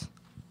 Glances.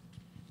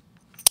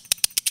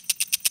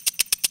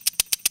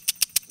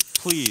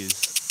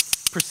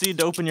 Please, proceed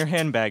to open your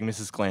handbag,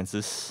 Mrs.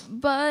 Glances.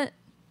 But...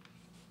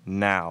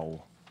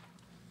 Now.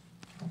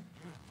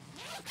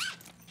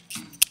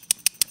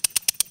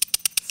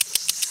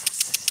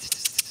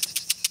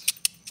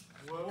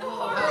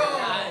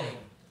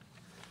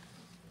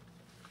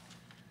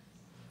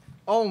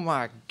 Oh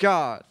my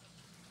God.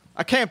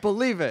 I can't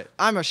believe it.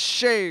 I'm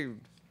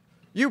ashamed.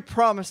 You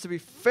promised to be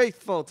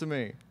faithful to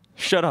me.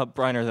 Shut up,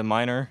 Reiner the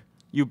miner.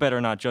 You better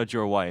not judge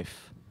your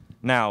wife.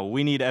 Now,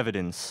 we need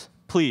evidence.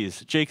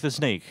 Please, Jake the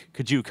snake,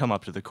 could you come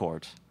up to the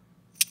court?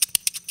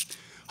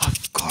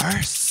 Of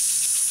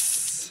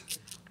course.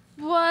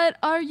 What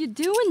are you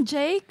doing,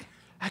 Jake?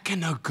 I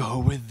cannot go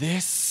with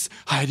this,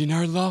 hiding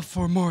our love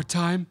for more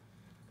time.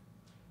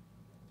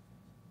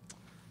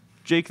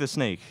 Jake the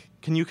snake,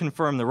 can you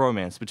confirm the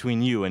romance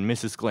between you and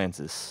Mrs.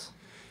 Glances?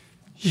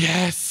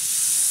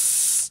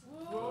 Yes.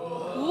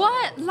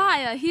 What?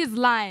 Liar, he's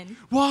lying.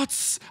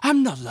 What?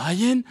 I'm not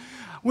lying.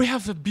 We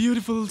have a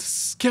beautiful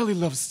Skelly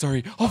love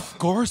story, of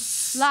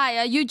course.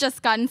 Liar, you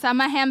just got inside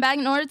my handbag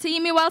in order to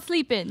eat me while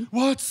sleeping.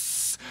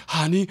 What?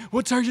 Honey,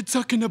 what are you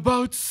talking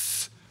about?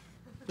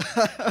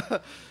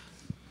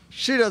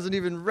 She doesn't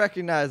even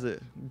recognize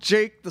it.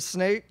 Jake the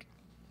snake?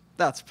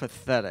 That's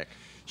pathetic.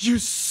 You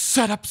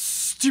shut up,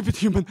 stupid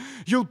human.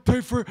 You'll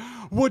pay for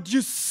what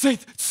you say.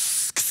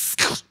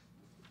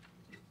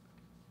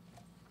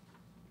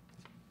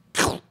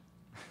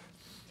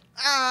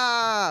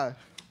 Ah!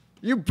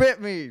 You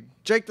bit me,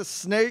 Jake the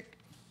Snake.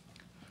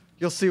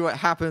 You'll see what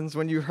happens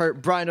when you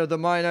hurt Brino the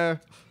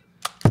Miner.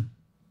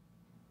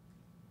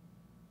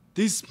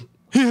 He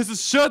has a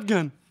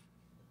shotgun.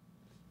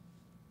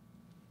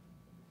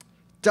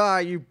 Die,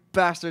 you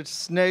bastard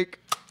snake.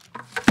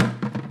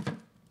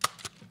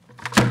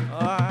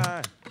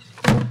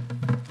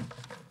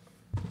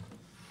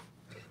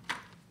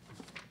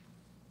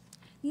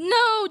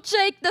 No,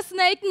 Jake the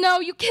Snake, no,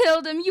 you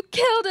killed him. You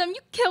killed him. You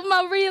killed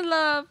my real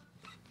love.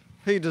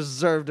 He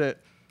deserved it.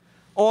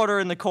 Order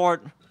in the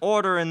court.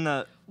 Order in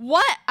the...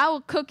 What? I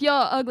will cook your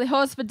ugly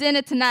horse for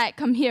dinner tonight.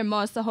 Come here,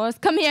 monster horse.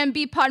 Come here and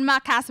be part of my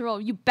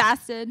casserole, you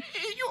bastard.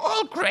 You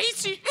all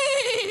crazy.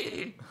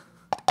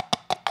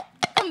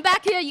 Come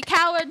back here, you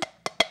coward.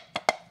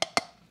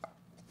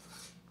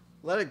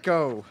 Let it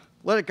go.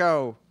 Let it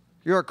go.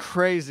 You're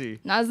crazy.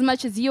 Not as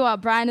much as you are,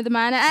 Brian the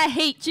Miner. I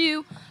hate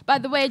you. By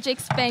the way,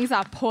 Jake's fangs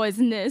are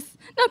poisonous.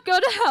 Now go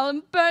to hell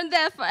and burn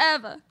there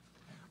forever.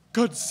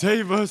 God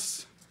save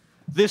us.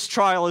 This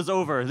trial is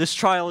over. This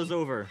trial is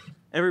over.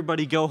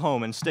 Everybody go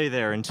home and stay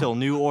there until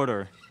new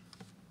order.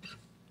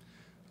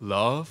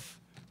 Love,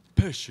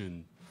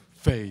 passion,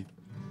 faith,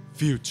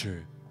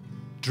 future,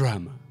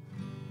 drama.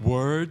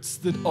 Words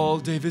that all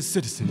Davis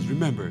citizens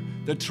remember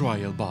the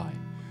trial by.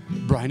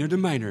 Brino the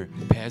Miner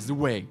passed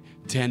away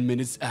 10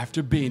 minutes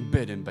after being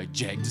bitten by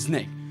Jake the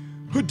Snake,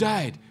 who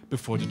died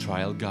before the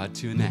trial got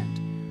to an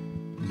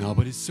end.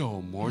 Nobody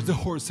saw Morse the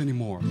horse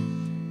anymore.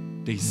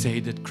 They say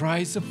that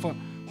cries of a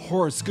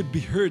horse could be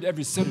heard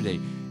every Saturday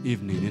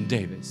evening in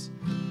Davis.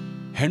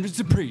 Henry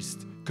the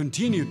priest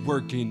continued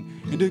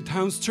working in the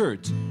town's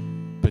church,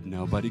 but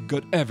nobody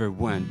got ever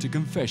went to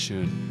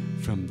confession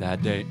from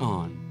that day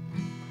on.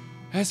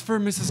 As for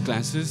Mrs.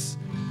 Glances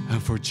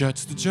and for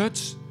Judge the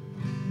Judge,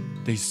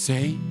 they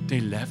say they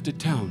left the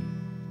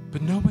town,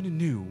 but nobody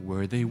knew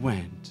where they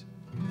went.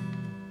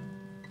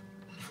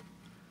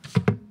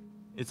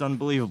 It's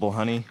unbelievable,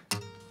 honey.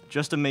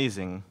 Just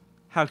amazing.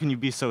 How can you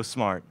be so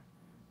smart?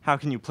 How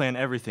can you plan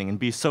everything and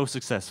be so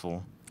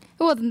successful?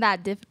 It wasn't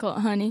that difficult,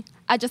 honey.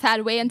 I just had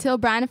to wait until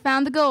Brian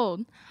found the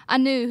gold. I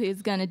knew he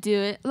was going to do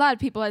it. A lot of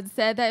people had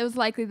said that it was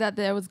likely that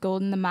there was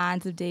gold in the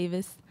mines of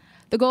Davis.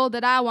 The gold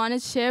that I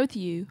wanted to share with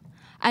you.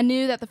 I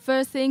knew that the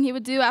first thing he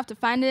would do after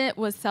finding it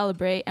was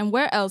celebrate, and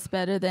where else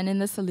better than in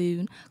the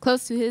saloon,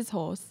 close to his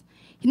horse.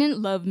 He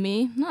didn't love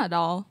me, not at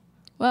all.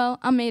 Well,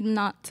 I made him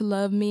not to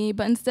love me,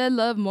 but instead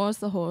love Morse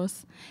the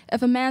horse.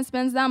 If a man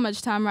spends that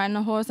much time riding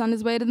a horse on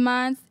his way to the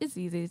mines, it's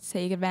easy to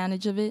take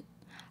advantage of it.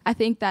 I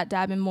think that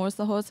dabbing Morse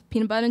the horse with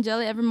peanut butter and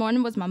jelly every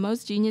morning was my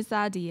most genius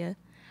idea.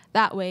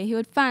 That way, he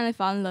would finally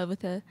fall in love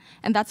with her,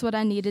 and that's what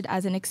I needed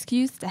as an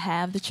excuse to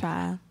have the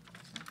trial.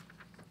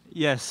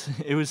 Yes,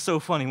 it was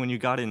so funny when you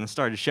got in and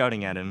started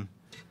shouting at him,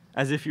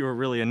 as if you were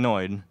really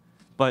annoyed.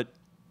 But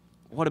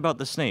what about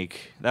the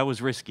snake? That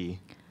was risky.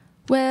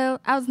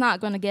 Well, I was not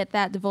going to get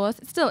that divorce.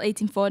 It's still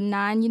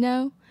 1849, you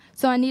know.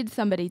 So I needed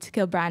somebody to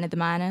kill Brian the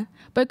Miner.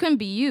 But it couldn't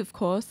be you, of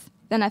course.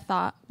 Then I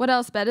thought, what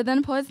else better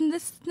than poison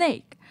this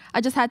snake?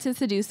 I just had to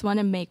seduce one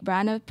and make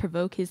Brian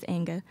provoke his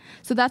anger.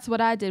 So that's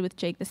what I did with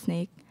Jake the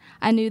Snake.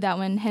 I knew that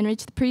when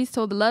Henrich the priest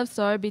told the love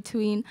story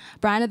between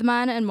Brian the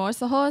Miner and Morse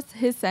the horse,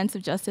 his sense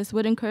of justice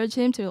would encourage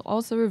him to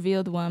also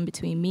reveal the one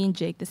between me and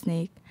Jake the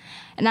Snake.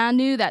 And I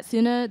knew that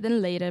sooner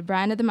than later,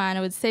 Brian the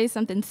Miner would say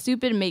something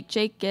stupid and make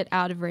Jake get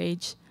out of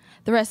rage.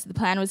 The rest of the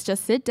plan was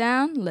just sit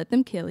down, let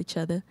them kill each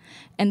other,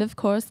 and of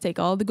course take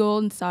all the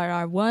gold and start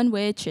our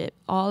one-way trip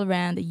all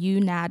around the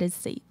United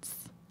States.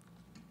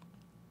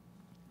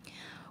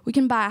 We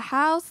can buy a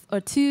house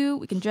or two,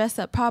 we can dress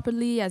up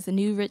properly as a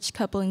new rich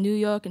couple in New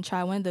York and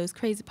try one of those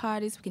crazy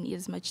parties. We can eat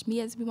as much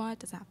meat as we want, it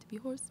doesn't have to be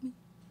horse meat.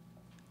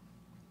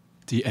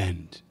 The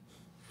end.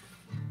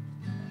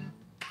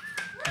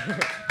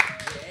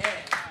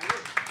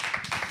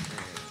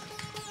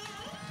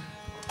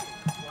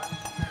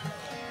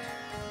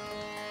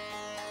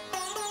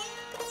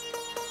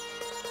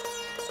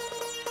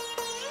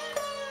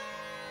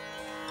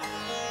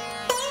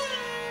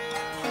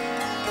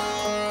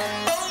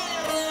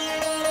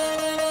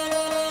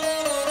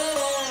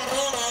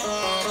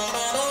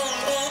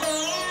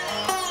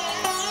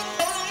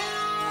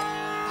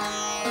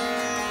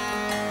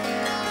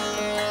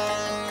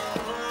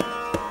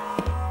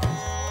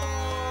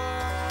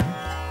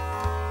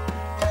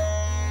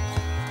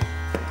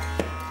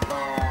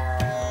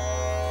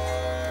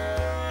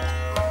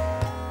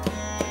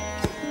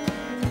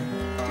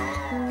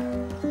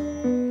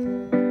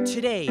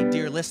 Today,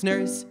 dear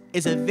listeners,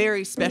 is a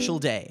very special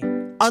day.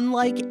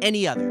 Unlike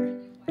any other,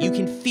 you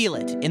can feel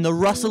it in the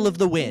rustle of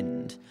the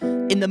wind,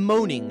 in the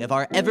moaning of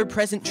our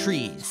ever-present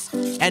trees,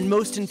 and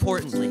most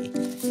importantly,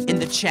 in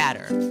the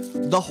chatter,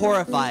 the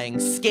horrifying,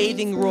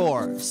 scathing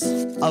roars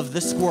of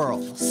the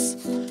squirrels.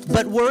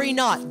 But worry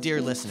not, dear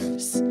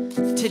listeners.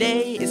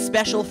 Today is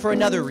special for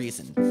another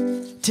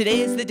reason. Today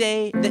is the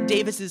day that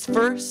Davis's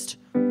first,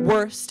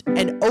 worst,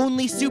 and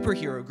only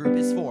superhero group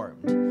is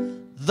formed.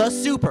 The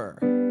Super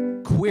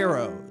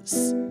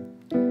Queeros.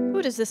 Who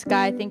Who does this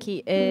guy think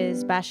he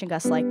is, bashing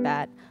us like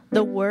that?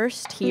 The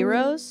worst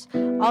heroes?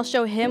 I'll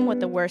show him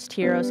what the worst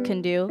heroes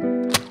can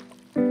do.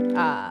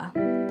 Ah,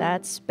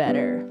 that's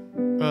better.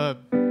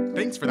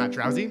 Thanks for that,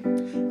 Drowsy.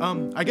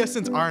 I guess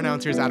since our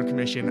announcer is out of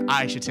commission,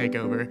 I should take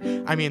over.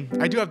 I mean,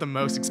 I do have the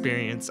most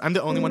experience. I'm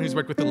the only one who's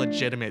worked with a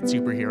legitimate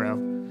superhero.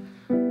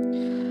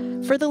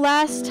 For the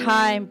last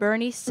time,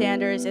 Bernie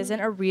Sanders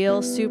isn't a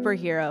real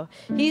superhero.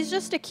 He's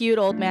just a cute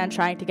old man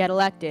trying to get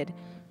elected.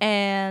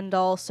 And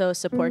also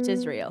supports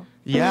Israel.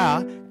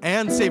 Yeah,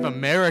 and save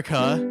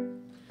America.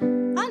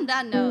 On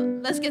that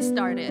note, let's get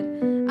started.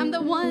 I'm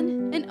the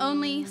one and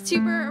only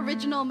super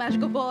original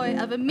magical boy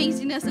of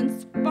amazingness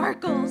and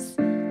sparkles.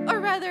 Or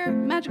rather,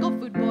 magical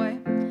food boy.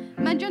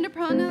 My gender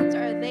pronouns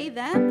are they,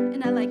 them,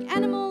 and I like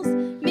animals,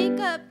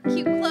 makeup,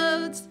 cute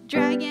clothes,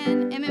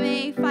 dragon,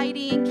 MMA,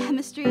 fighting,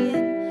 chemistry,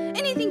 and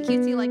anything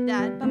cutesy like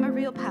that. But my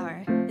real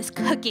power is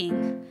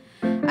cooking.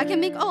 I can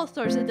make all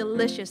sorts of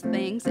delicious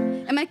things,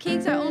 and my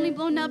cakes are only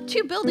blown up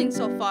 2 buildings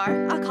so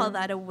far. I'll call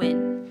that a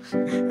win.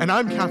 And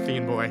I'm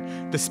Caffeine Boy,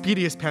 the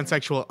speediest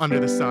pansexual under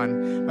the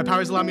sun. My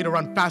powers allow me to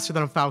run faster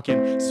than a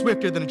falcon,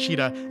 swifter than a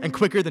cheetah, and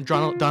quicker than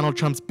Donald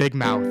Trump's big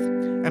mouth.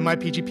 And my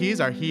PGPs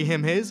are he,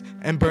 him, his,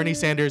 and Bernie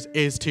Sanders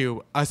is,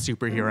 too, a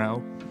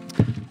superhero.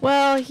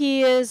 Well,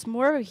 he is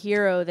more of a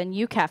hero than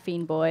you,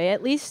 Caffeine Boy.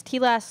 At least he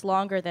lasts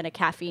longer than a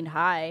caffeine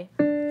high.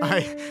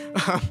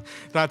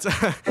 That's...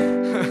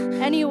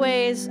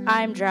 Anyways,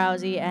 I'm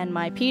Drowsy, and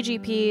my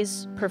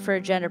PGP's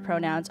preferred gender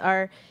pronouns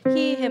are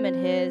he, him, and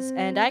his,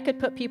 and I could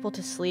put people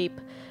to sleep,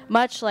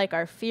 much like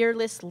our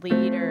fearless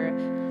leader.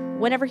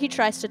 Whenever he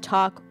tries to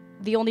talk,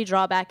 the only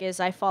drawback is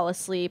I fall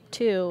asleep,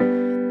 too.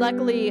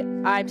 Luckily,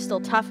 I'm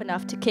still tough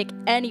enough to kick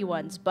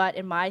anyone's butt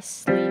in my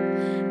sleep.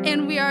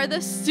 And we are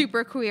the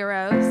Super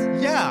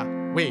Queeros. Yeah!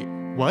 Wait,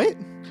 what?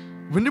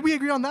 When did we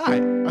agree on that? I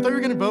thought we were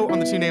gonna vote on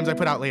the 2 names I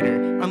put out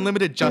later.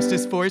 Unlimited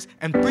Justice Force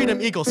and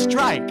Freedom Eagle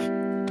Strike!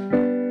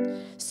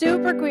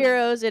 Super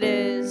Queeros it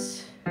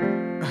is.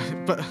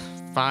 But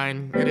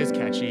fine, it is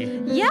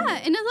catchy. Yeah,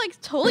 and it's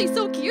like totally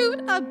so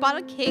cute. I bought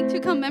a cake to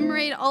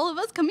commemorate all of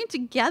us coming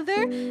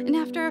together. And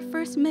after our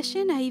first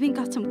mission, I even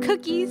got some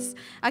cookies.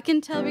 I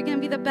can tell we're gonna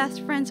be the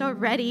best friends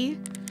already.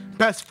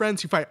 Best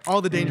friends who fight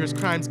all the dangerous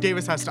crimes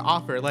Davis has to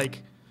offer,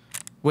 like...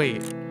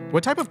 Wait,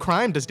 what type of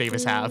crime does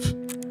Davis have?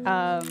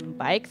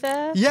 Bike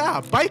theft?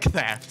 Yeah, bike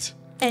theft!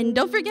 And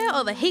don't forget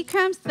all the hate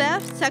crimes,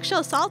 theft, sexual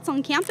assaults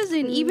on campus,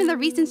 and even the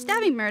recent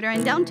stabbing murder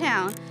in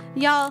downtown.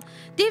 Y'all,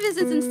 Davis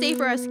isn't safe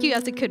or as cute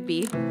as it could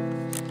be.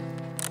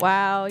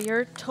 Wow,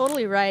 you're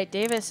totally right.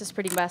 Davis is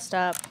pretty messed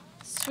up.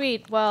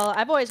 Sweet, well,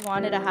 I've always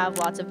wanted to have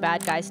lots of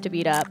bad guys to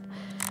beat up.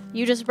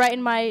 You just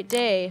brighten my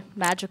day,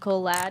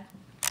 magical lad.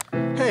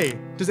 Hey,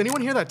 does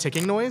anyone hear that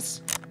ticking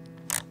noise?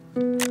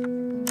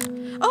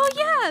 Oh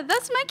yeah,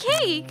 that's my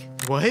cake!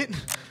 What?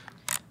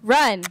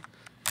 Run!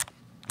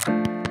 Oh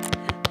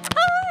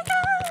my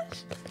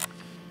gosh!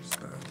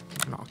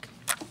 Knock.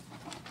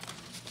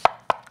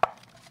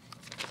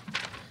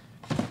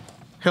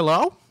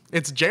 Hello?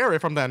 It's Jerry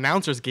from the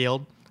Announcers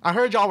Guild. I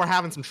heard y'all were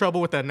having some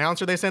trouble with the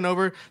announcer they sent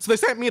over, so they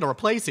sent me to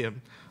replace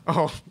him.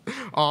 Oh,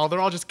 they're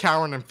all just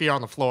cowering in fear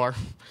on the floor.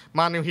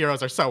 My new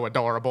heroes are so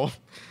adorable.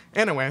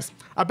 Anyways,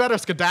 I better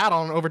skedaddle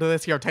on over to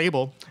this here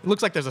table. It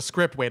looks like there's a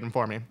script waiting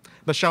for me.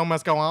 The show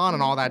must go on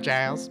and all that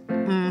jazz.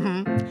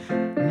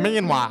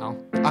 Meanwhile,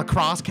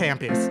 across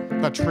campus,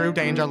 the true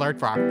danger alert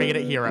for our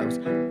fated heroes,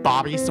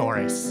 Bobby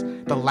Saurus,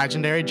 the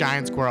legendary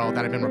giant squirrel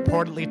that had been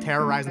reportedly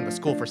terrorizing the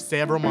school for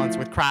several months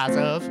with cries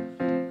of...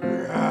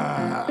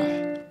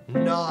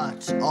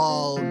 Not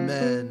all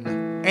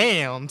men.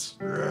 And...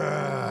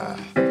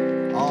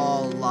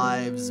 All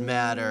lives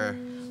matter.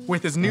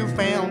 With his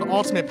newfound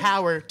ultimate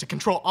power to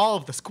control all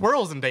of the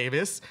squirrels in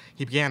Davis,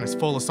 he began his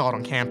full assault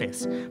on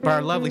campus. But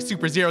our lovely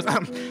super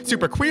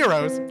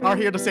queeros are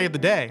here to save the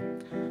day.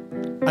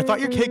 I thought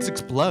your cakes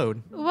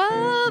explode.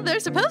 Well, they're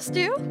supposed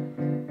to.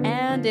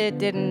 And it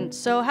didn't.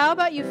 So how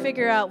about you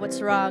figure out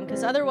what's wrong,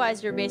 because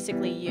otherwise you're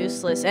basically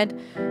useless. And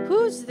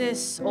who's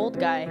this old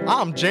guy?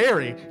 I'm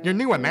Jerry, your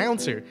new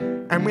announcer.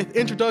 And with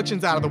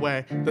introductions out of the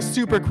way, the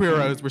super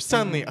queeros were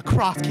suddenly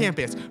across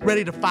campus,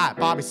 ready to fight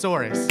Bobby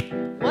Saurus.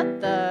 What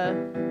the?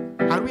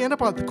 How did we end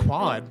up on the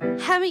quad?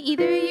 Haven't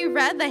either of you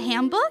read the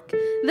handbook?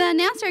 The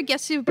announcer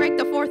gets to break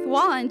the fourth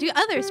wall and do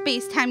other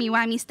space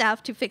timey-wimey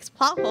stuff to fix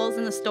plot holes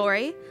in the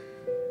story.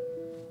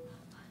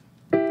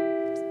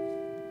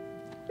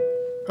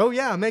 Oh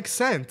yeah, makes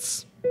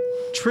sense.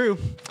 True.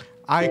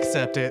 I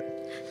accept it.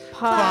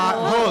 Plot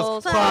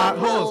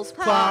holes.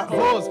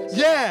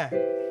 Yeah!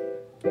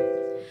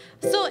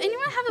 So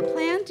anyone have a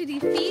plan to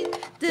defeat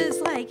this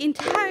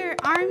entire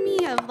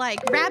army of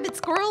rabid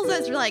squirrels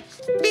that's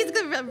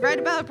basically right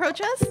about to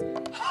approach us?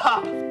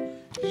 Ha!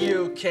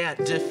 You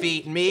can't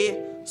defeat me.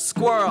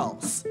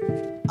 Squirrels.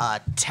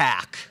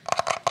 Attack.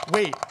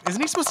 Wait, isn't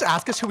he supposed to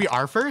ask us who we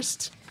are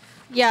first?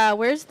 Yeah,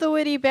 where's the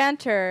witty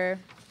banter?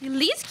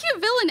 Least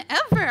cute villain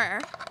ever.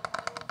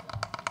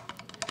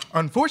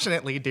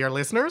 Unfortunately, dear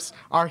listeners,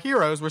 our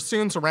heroes were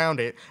soon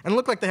surrounded and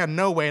looked like they had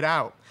no way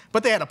out.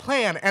 But they had a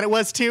plan, and it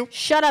was to...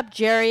 Shut up,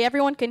 Jerry.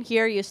 Everyone can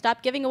hear you.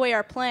 Stop giving away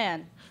our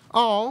plan.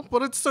 Oh,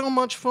 but it's so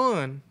much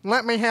fun.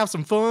 Let me have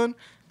some fun.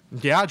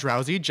 Yeah,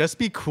 Drowsy, just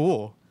be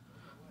cool.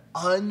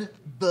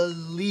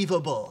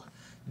 Unbelievable.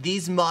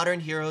 These modern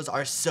heroes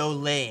are so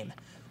lame.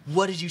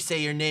 What did you say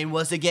your name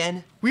was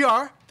again? We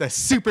are the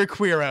Super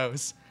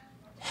Queeros.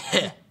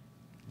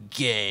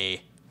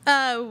 Gay.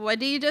 What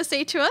did you just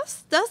say to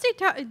us? That's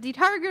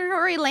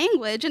derogatory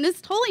language, and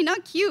it's totally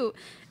not cute.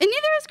 And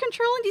neither is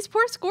controlling these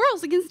poor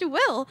squirrels against their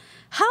will.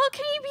 How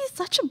can you be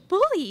such a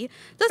bully?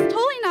 That's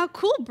totally not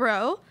cool,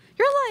 bro.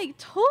 You're like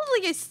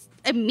totally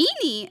a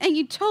meanie, and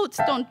you totes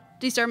don't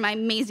deserve my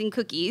amazing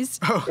cookies.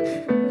 Oh,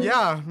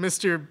 yeah,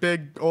 Mr.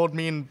 Big Old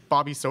Mean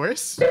Bobby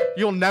Source.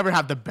 You'll never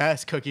have the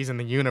best cookies in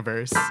the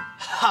universe.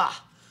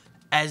 Ha!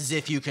 As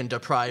if you can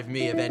deprive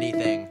me of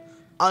anything.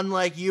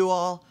 Unlike you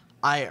all,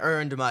 I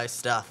earned my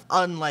stuff.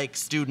 Unlike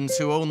students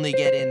who only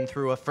get in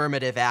through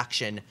affirmative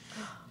action.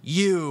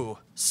 You,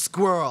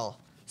 squirrel,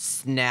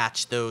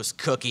 snatch those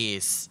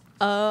cookies.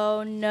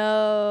 Oh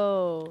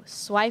no.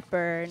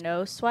 Swiper,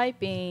 no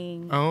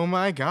swiping. Oh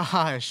my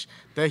gosh,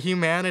 the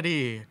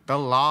humanity, the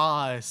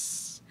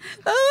loss.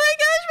 Oh my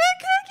gosh, my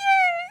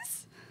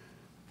cookies!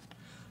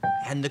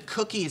 And the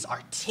cookies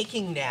are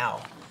ticking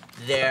now.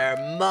 They're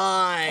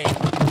mine.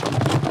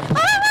 Oh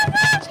my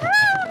gosh, help!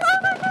 Oh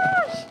my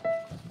gosh!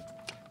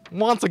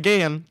 Once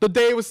again, the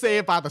day was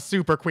saved by the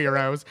Super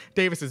Queeros,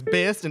 Davis's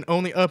best and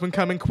only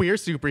up-and-coming queer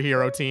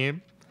superhero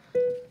team.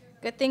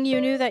 Good thing you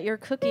knew that your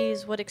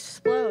cookies would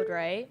explode,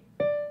 right?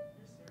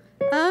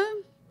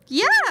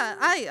 Yeah,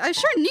 I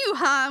sure knew,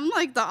 huh? I'm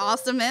like the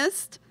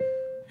awesomest.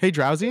 Hey,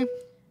 Drowsy,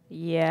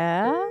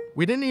 Yeah?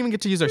 we didn't even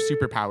get to use our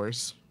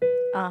superpowers.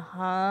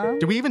 Uh-huh.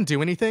 Did we even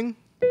do anything?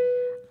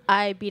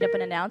 I beat up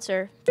an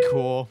announcer.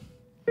 Cool.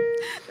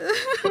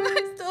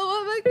 I still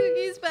want my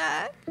cookies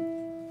back.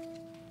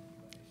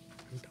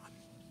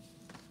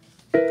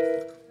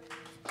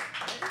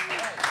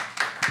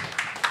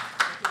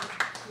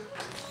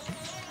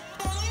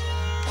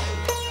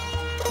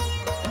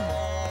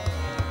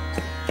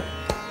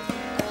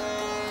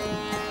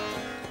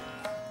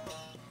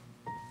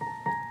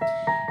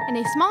 In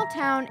a small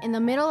town in the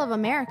middle of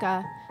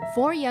America,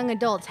 4 young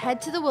adults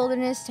head to the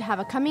wilderness to have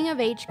a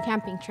coming-of-age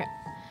camping trip.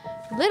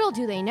 Little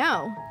do they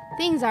know,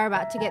 things are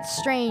about to get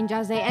strange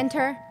as they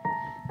enter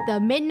the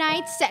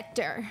Midnight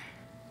Sector.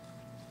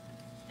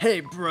 Hey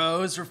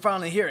bros, we're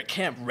finally here at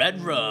Camp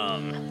Red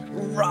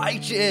Rum.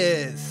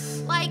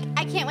 Righteous! Like,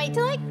 I can't wait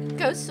to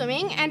go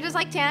swimming and just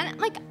tan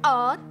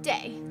all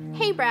day.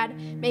 Hey Brad,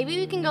 maybe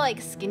we can go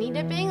skinny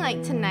dipping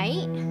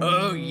tonight?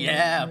 Oh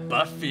yeah,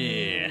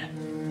 Buffy.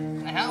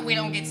 I hope we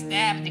don't get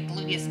stabbed with the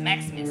gluteus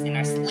maximus in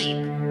our sleep.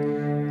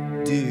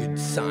 Dude,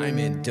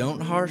 Simon,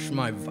 don't harsh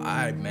my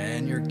vibe,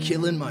 man. You're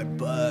killing my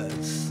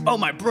buzz. Oh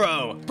my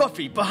bro,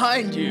 Buffy,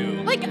 behind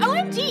you.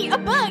 OMG, a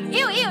bug,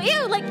 ew, ew,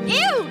 ew,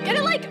 ew, get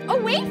it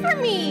away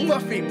from me.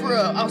 Buffy,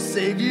 bro, I'll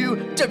save you.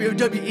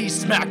 WWE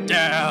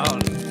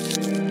SmackDown.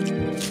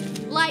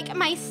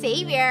 My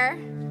savior.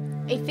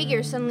 A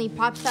figure suddenly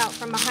pops out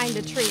from behind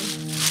a tree.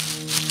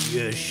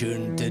 You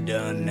shouldn't have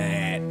done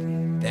that.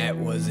 That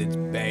was its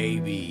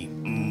baby.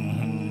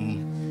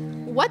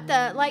 What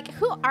the?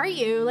 Who are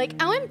you?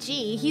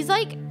 OMG. He's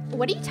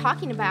what are you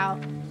talking about?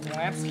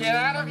 Let's get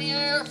out of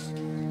here.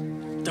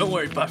 Don't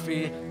worry,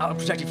 Buffy. I'll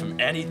protect you from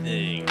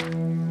anything.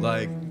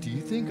 Do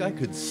you think I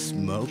could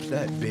smoke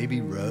that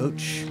baby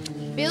roach?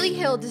 Billy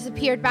Hill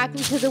disappeared back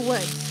into the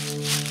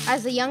woods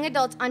as the young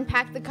adults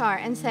unpacked the car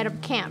and set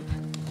up camp.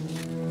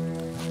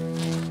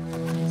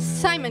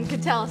 Simon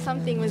could tell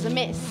something was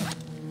amiss.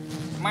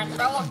 My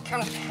fellow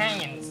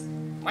companions,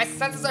 my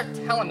senses are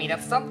telling me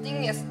that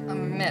something is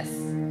amiss.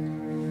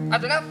 I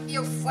do not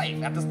feel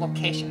safe at this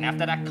location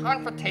after that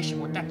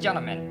confrontation with that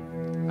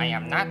gentleman. I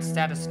am not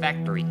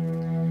satisfactory.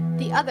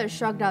 The others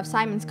shrugged off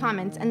Simon's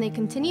comments and they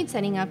continued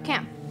setting up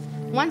camp.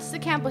 Once the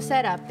camp was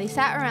set up, they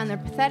sat around their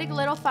pathetic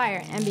little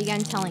fire and began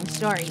telling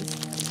stories.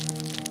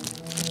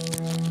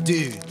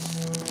 Dude,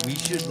 we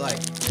should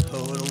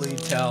totally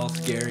tell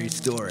scary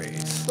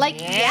stories.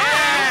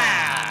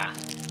 Yeah!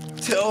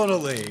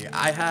 Totally.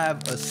 I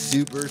have a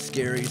super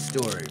scary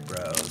story,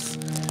 bros.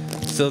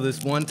 So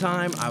this one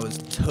time, I was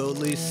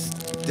totally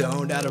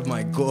stoned out of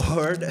my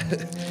gourd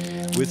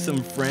with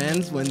some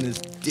friends when this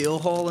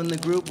dillhole in the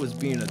group was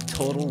being a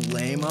total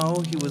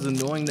lame-o. He was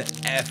annoying the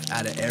F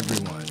out of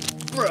everyone.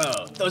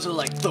 Bro, those are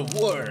the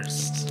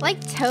worst.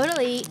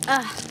 Totally.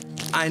 Ugh.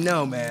 I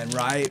know, man,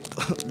 right?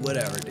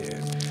 Whatever,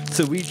 dude.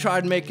 So we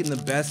tried making the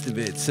best of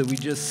it, so we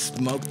just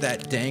smoked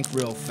that dank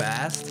real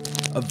fast.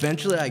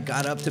 Eventually, I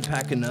got up to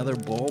pack another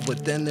bowl,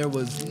 but then there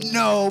was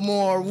no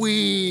more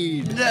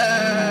weed.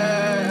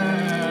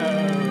 No!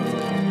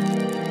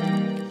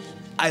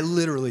 I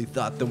literally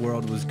thought the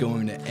world was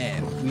going to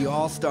end. We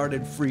all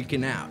started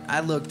freaking out.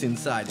 I looked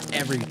inside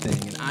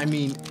everything, and I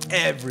mean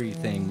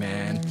everything,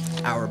 man.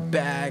 Our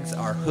bags,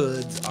 our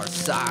hoods, our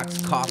socks,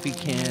 coffee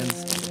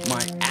cans,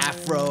 my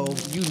afro,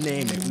 you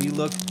name it. We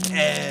looked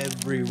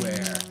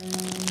everywhere.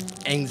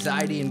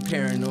 anxiety and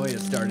paranoia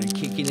started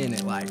kicking in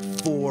at like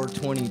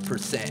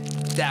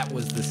 420%. That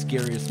was the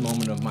scariest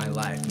moment of my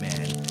life,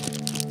 man.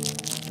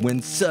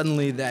 When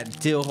suddenly that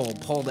dillhole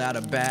pulled out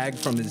a bag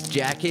from his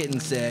jacket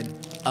and said,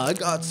 "I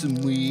got some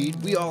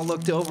weed." We all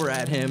looked over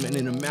at him, and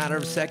in a matter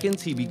of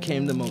seconds, he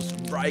became the most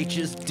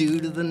righteous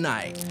dude of the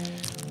night.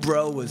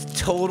 Bro was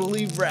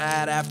totally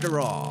rad after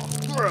all.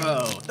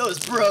 Bro, those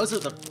bros are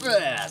the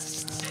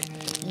best.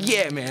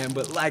 Yeah, man,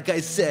 but like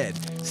I said,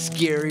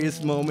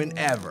 scariest moment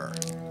ever.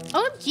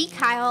 OMG,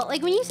 Kyle.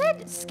 Like, when you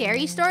said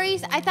scary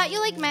stories, I thought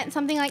you, like, meant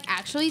something, like,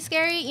 actually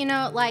scary, you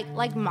know,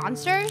 like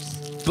monsters?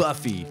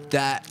 Buffy,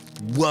 that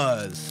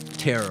was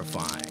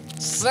terrifying.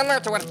 Similar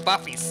to what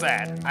Buffy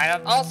said, I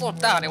had also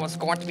thought it was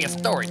going to be a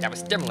story that would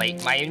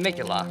stimulate my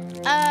amygdala.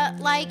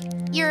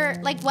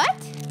 Like what?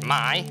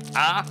 My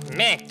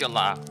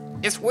amygdala.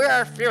 It's where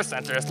our fear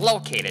center is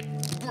located.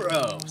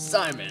 Bro,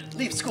 Simon,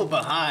 leave school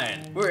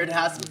behind. We're here to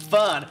have some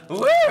fun.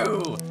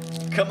 Woo!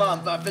 Come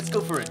on, Buff, let's go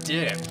for a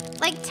dip.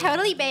 Like,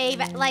 totally,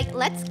 babe. Like,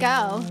 let's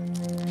go.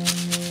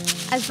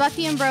 As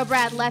Buffy and Bro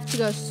Brad left to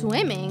go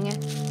swimming,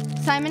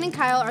 Simon and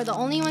Kyle are the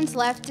only ones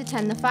left to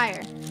tend the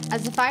fire.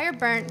 As the fire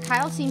burnt,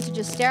 Kyle seemed to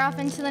just stare off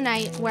into the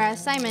night,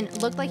 whereas Simon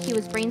looked like he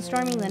was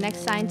brainstorming the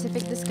next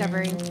scientific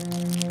discovery.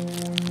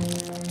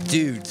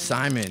 Dude,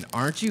 Simon,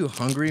 aren't you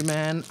hungry,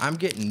 man? I'm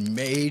getting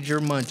major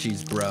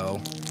munchies,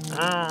 bro.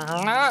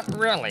 Not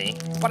really,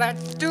 but I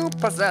do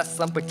possess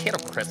some potato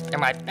crisp in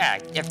my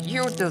bag if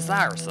you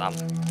desire some.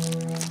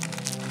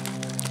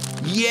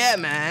 Yeah,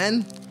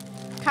 man.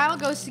 Kyle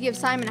goes to give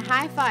Simon a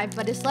high five,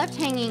 but is left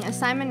hanging as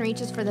Simon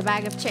reaches for the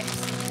bag of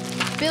chips.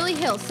 Billy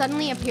Hill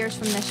suddenly appears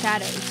from the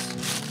shadows.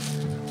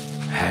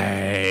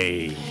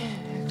 Hey.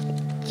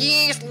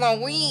 Jeez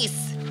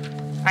Louise!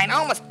 I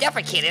almost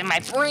defecated in my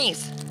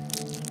breeze.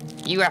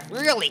 You have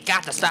really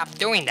got to stop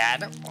doing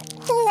that.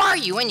 Who are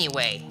you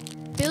anyway?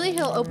 Billy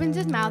Hill opens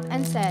his mouth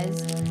and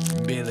says,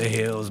 Billy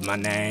Hill's my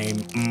name.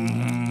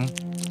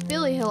 Mm-hmm.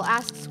 Billy Hill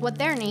asks what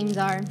their names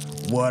are.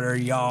 What are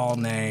y'all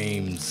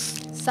names?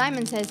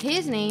 Simon says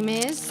his name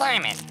is...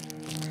 Simon.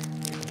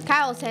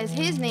 Kyle says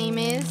his name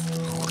is...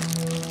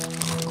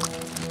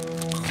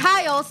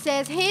 Kyle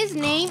says his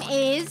name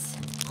is...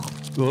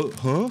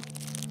 Huh?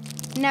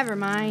 Never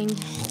mind.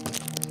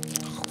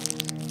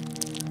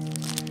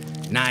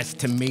 Nice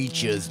to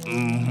meet yous.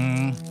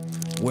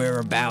 Mm-hmm.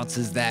 Whereabouts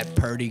is that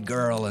purty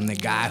girl and the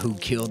guy who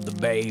killed the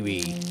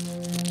baby?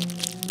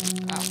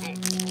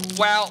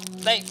 Well,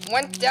 they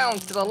went down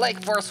to the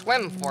lake for a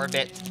swim for a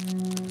bit.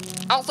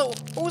 Also,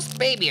 whose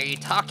baby are you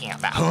talking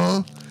about?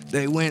 Huh?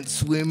 They went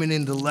swimming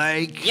in the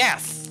lake?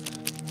 Yes.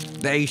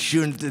 They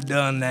shouldn't have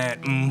done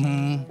that.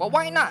 Mm-hmm. Well,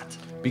 why not?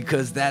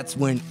 Because that's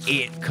when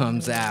it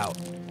comes out.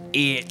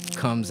 It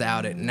comes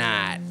out at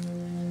night.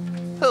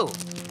 Who?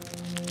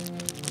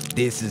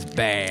 This is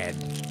bad.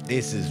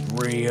 This is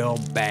real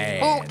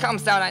bad. Who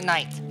comes out at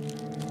night?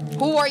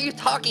 Who are you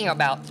talking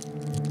about?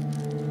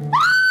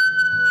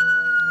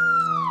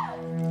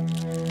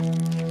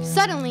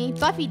 Suddenly,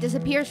 Buffy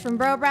disappears from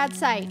Bro Brad's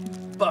sight.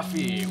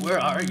 Buffy, where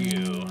are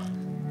you?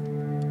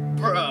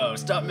 Bro,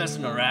 stop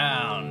messing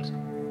around.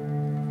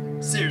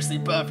 Seriously,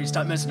 Buffy,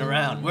 stop messing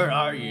around. Where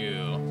are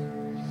you?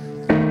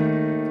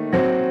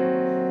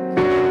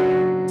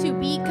 To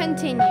be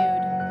continued.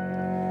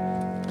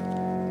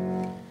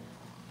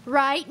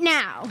 Right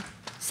now.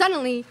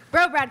 Suddenly,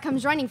 Bro Brad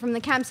comes running from the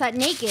campsite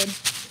naked.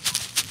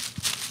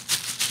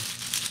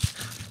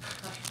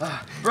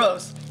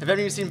 Bros, have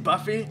any of you seen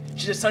Buffy?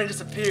 She just suddenly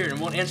disappeared and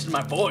won't answer to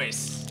my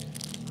voice.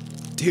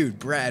 Dude,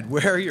 Brad,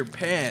 where are your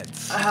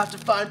pants? I have to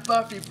find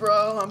Buffy,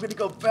 bro. I'm gonna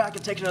go back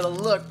and take another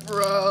look,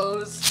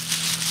 bros.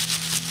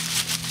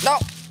 No,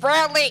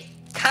 Bradley,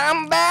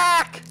 come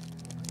back!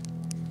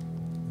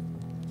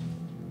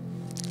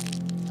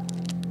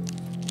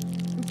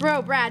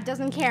 Bro Brad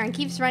doesn't care and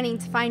keeps running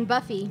to find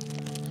Buffy.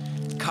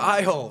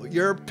 Kyle,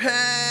 your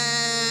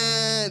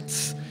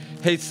pants!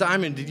 Hey,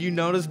 Simon, did you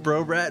notice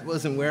Bro Brad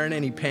wasn't wearing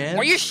any pants?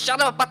 Will you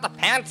shut up about the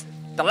pants?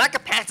 The lack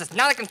of pants is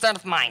not a concern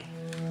of mine.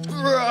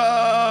 Bro!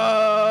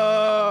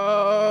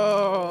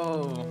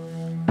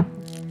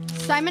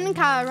 Simon and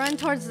Kyle run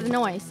towards the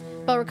noise,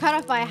 but were cut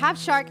off by a half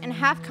shark and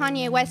half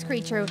Kanye West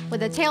creature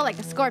with a tail like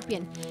a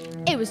scorpion.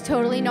 It was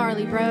totally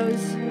gnarly,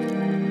 bros.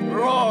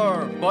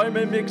 Roar! Buy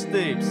my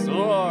mixtapes,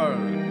 roar!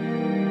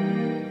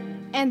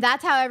 And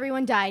that's how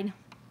everyone died.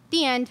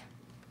 The end.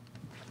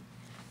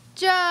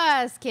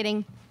 Just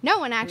kidding. No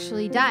one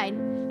actually died.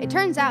 It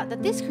turns out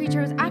that this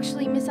creature was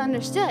actually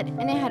misunderstood,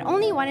 and it had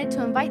only wanted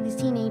to invite these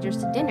teenagers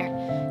to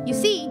dinner. You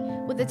see,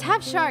 with its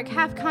half shark,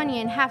 half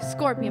Kanye, and half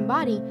scorpion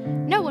body,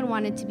 no one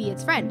wanted to be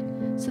its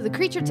friend. So the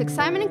creature took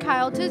Simon and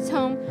Kyle to its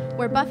home,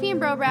 where Buffy and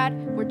Bro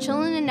Brad were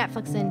chilling and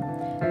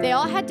Netflixing. They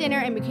all had dinner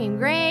and became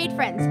great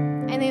friends,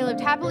 and they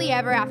lived happily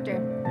ever after.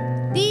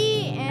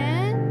 The end.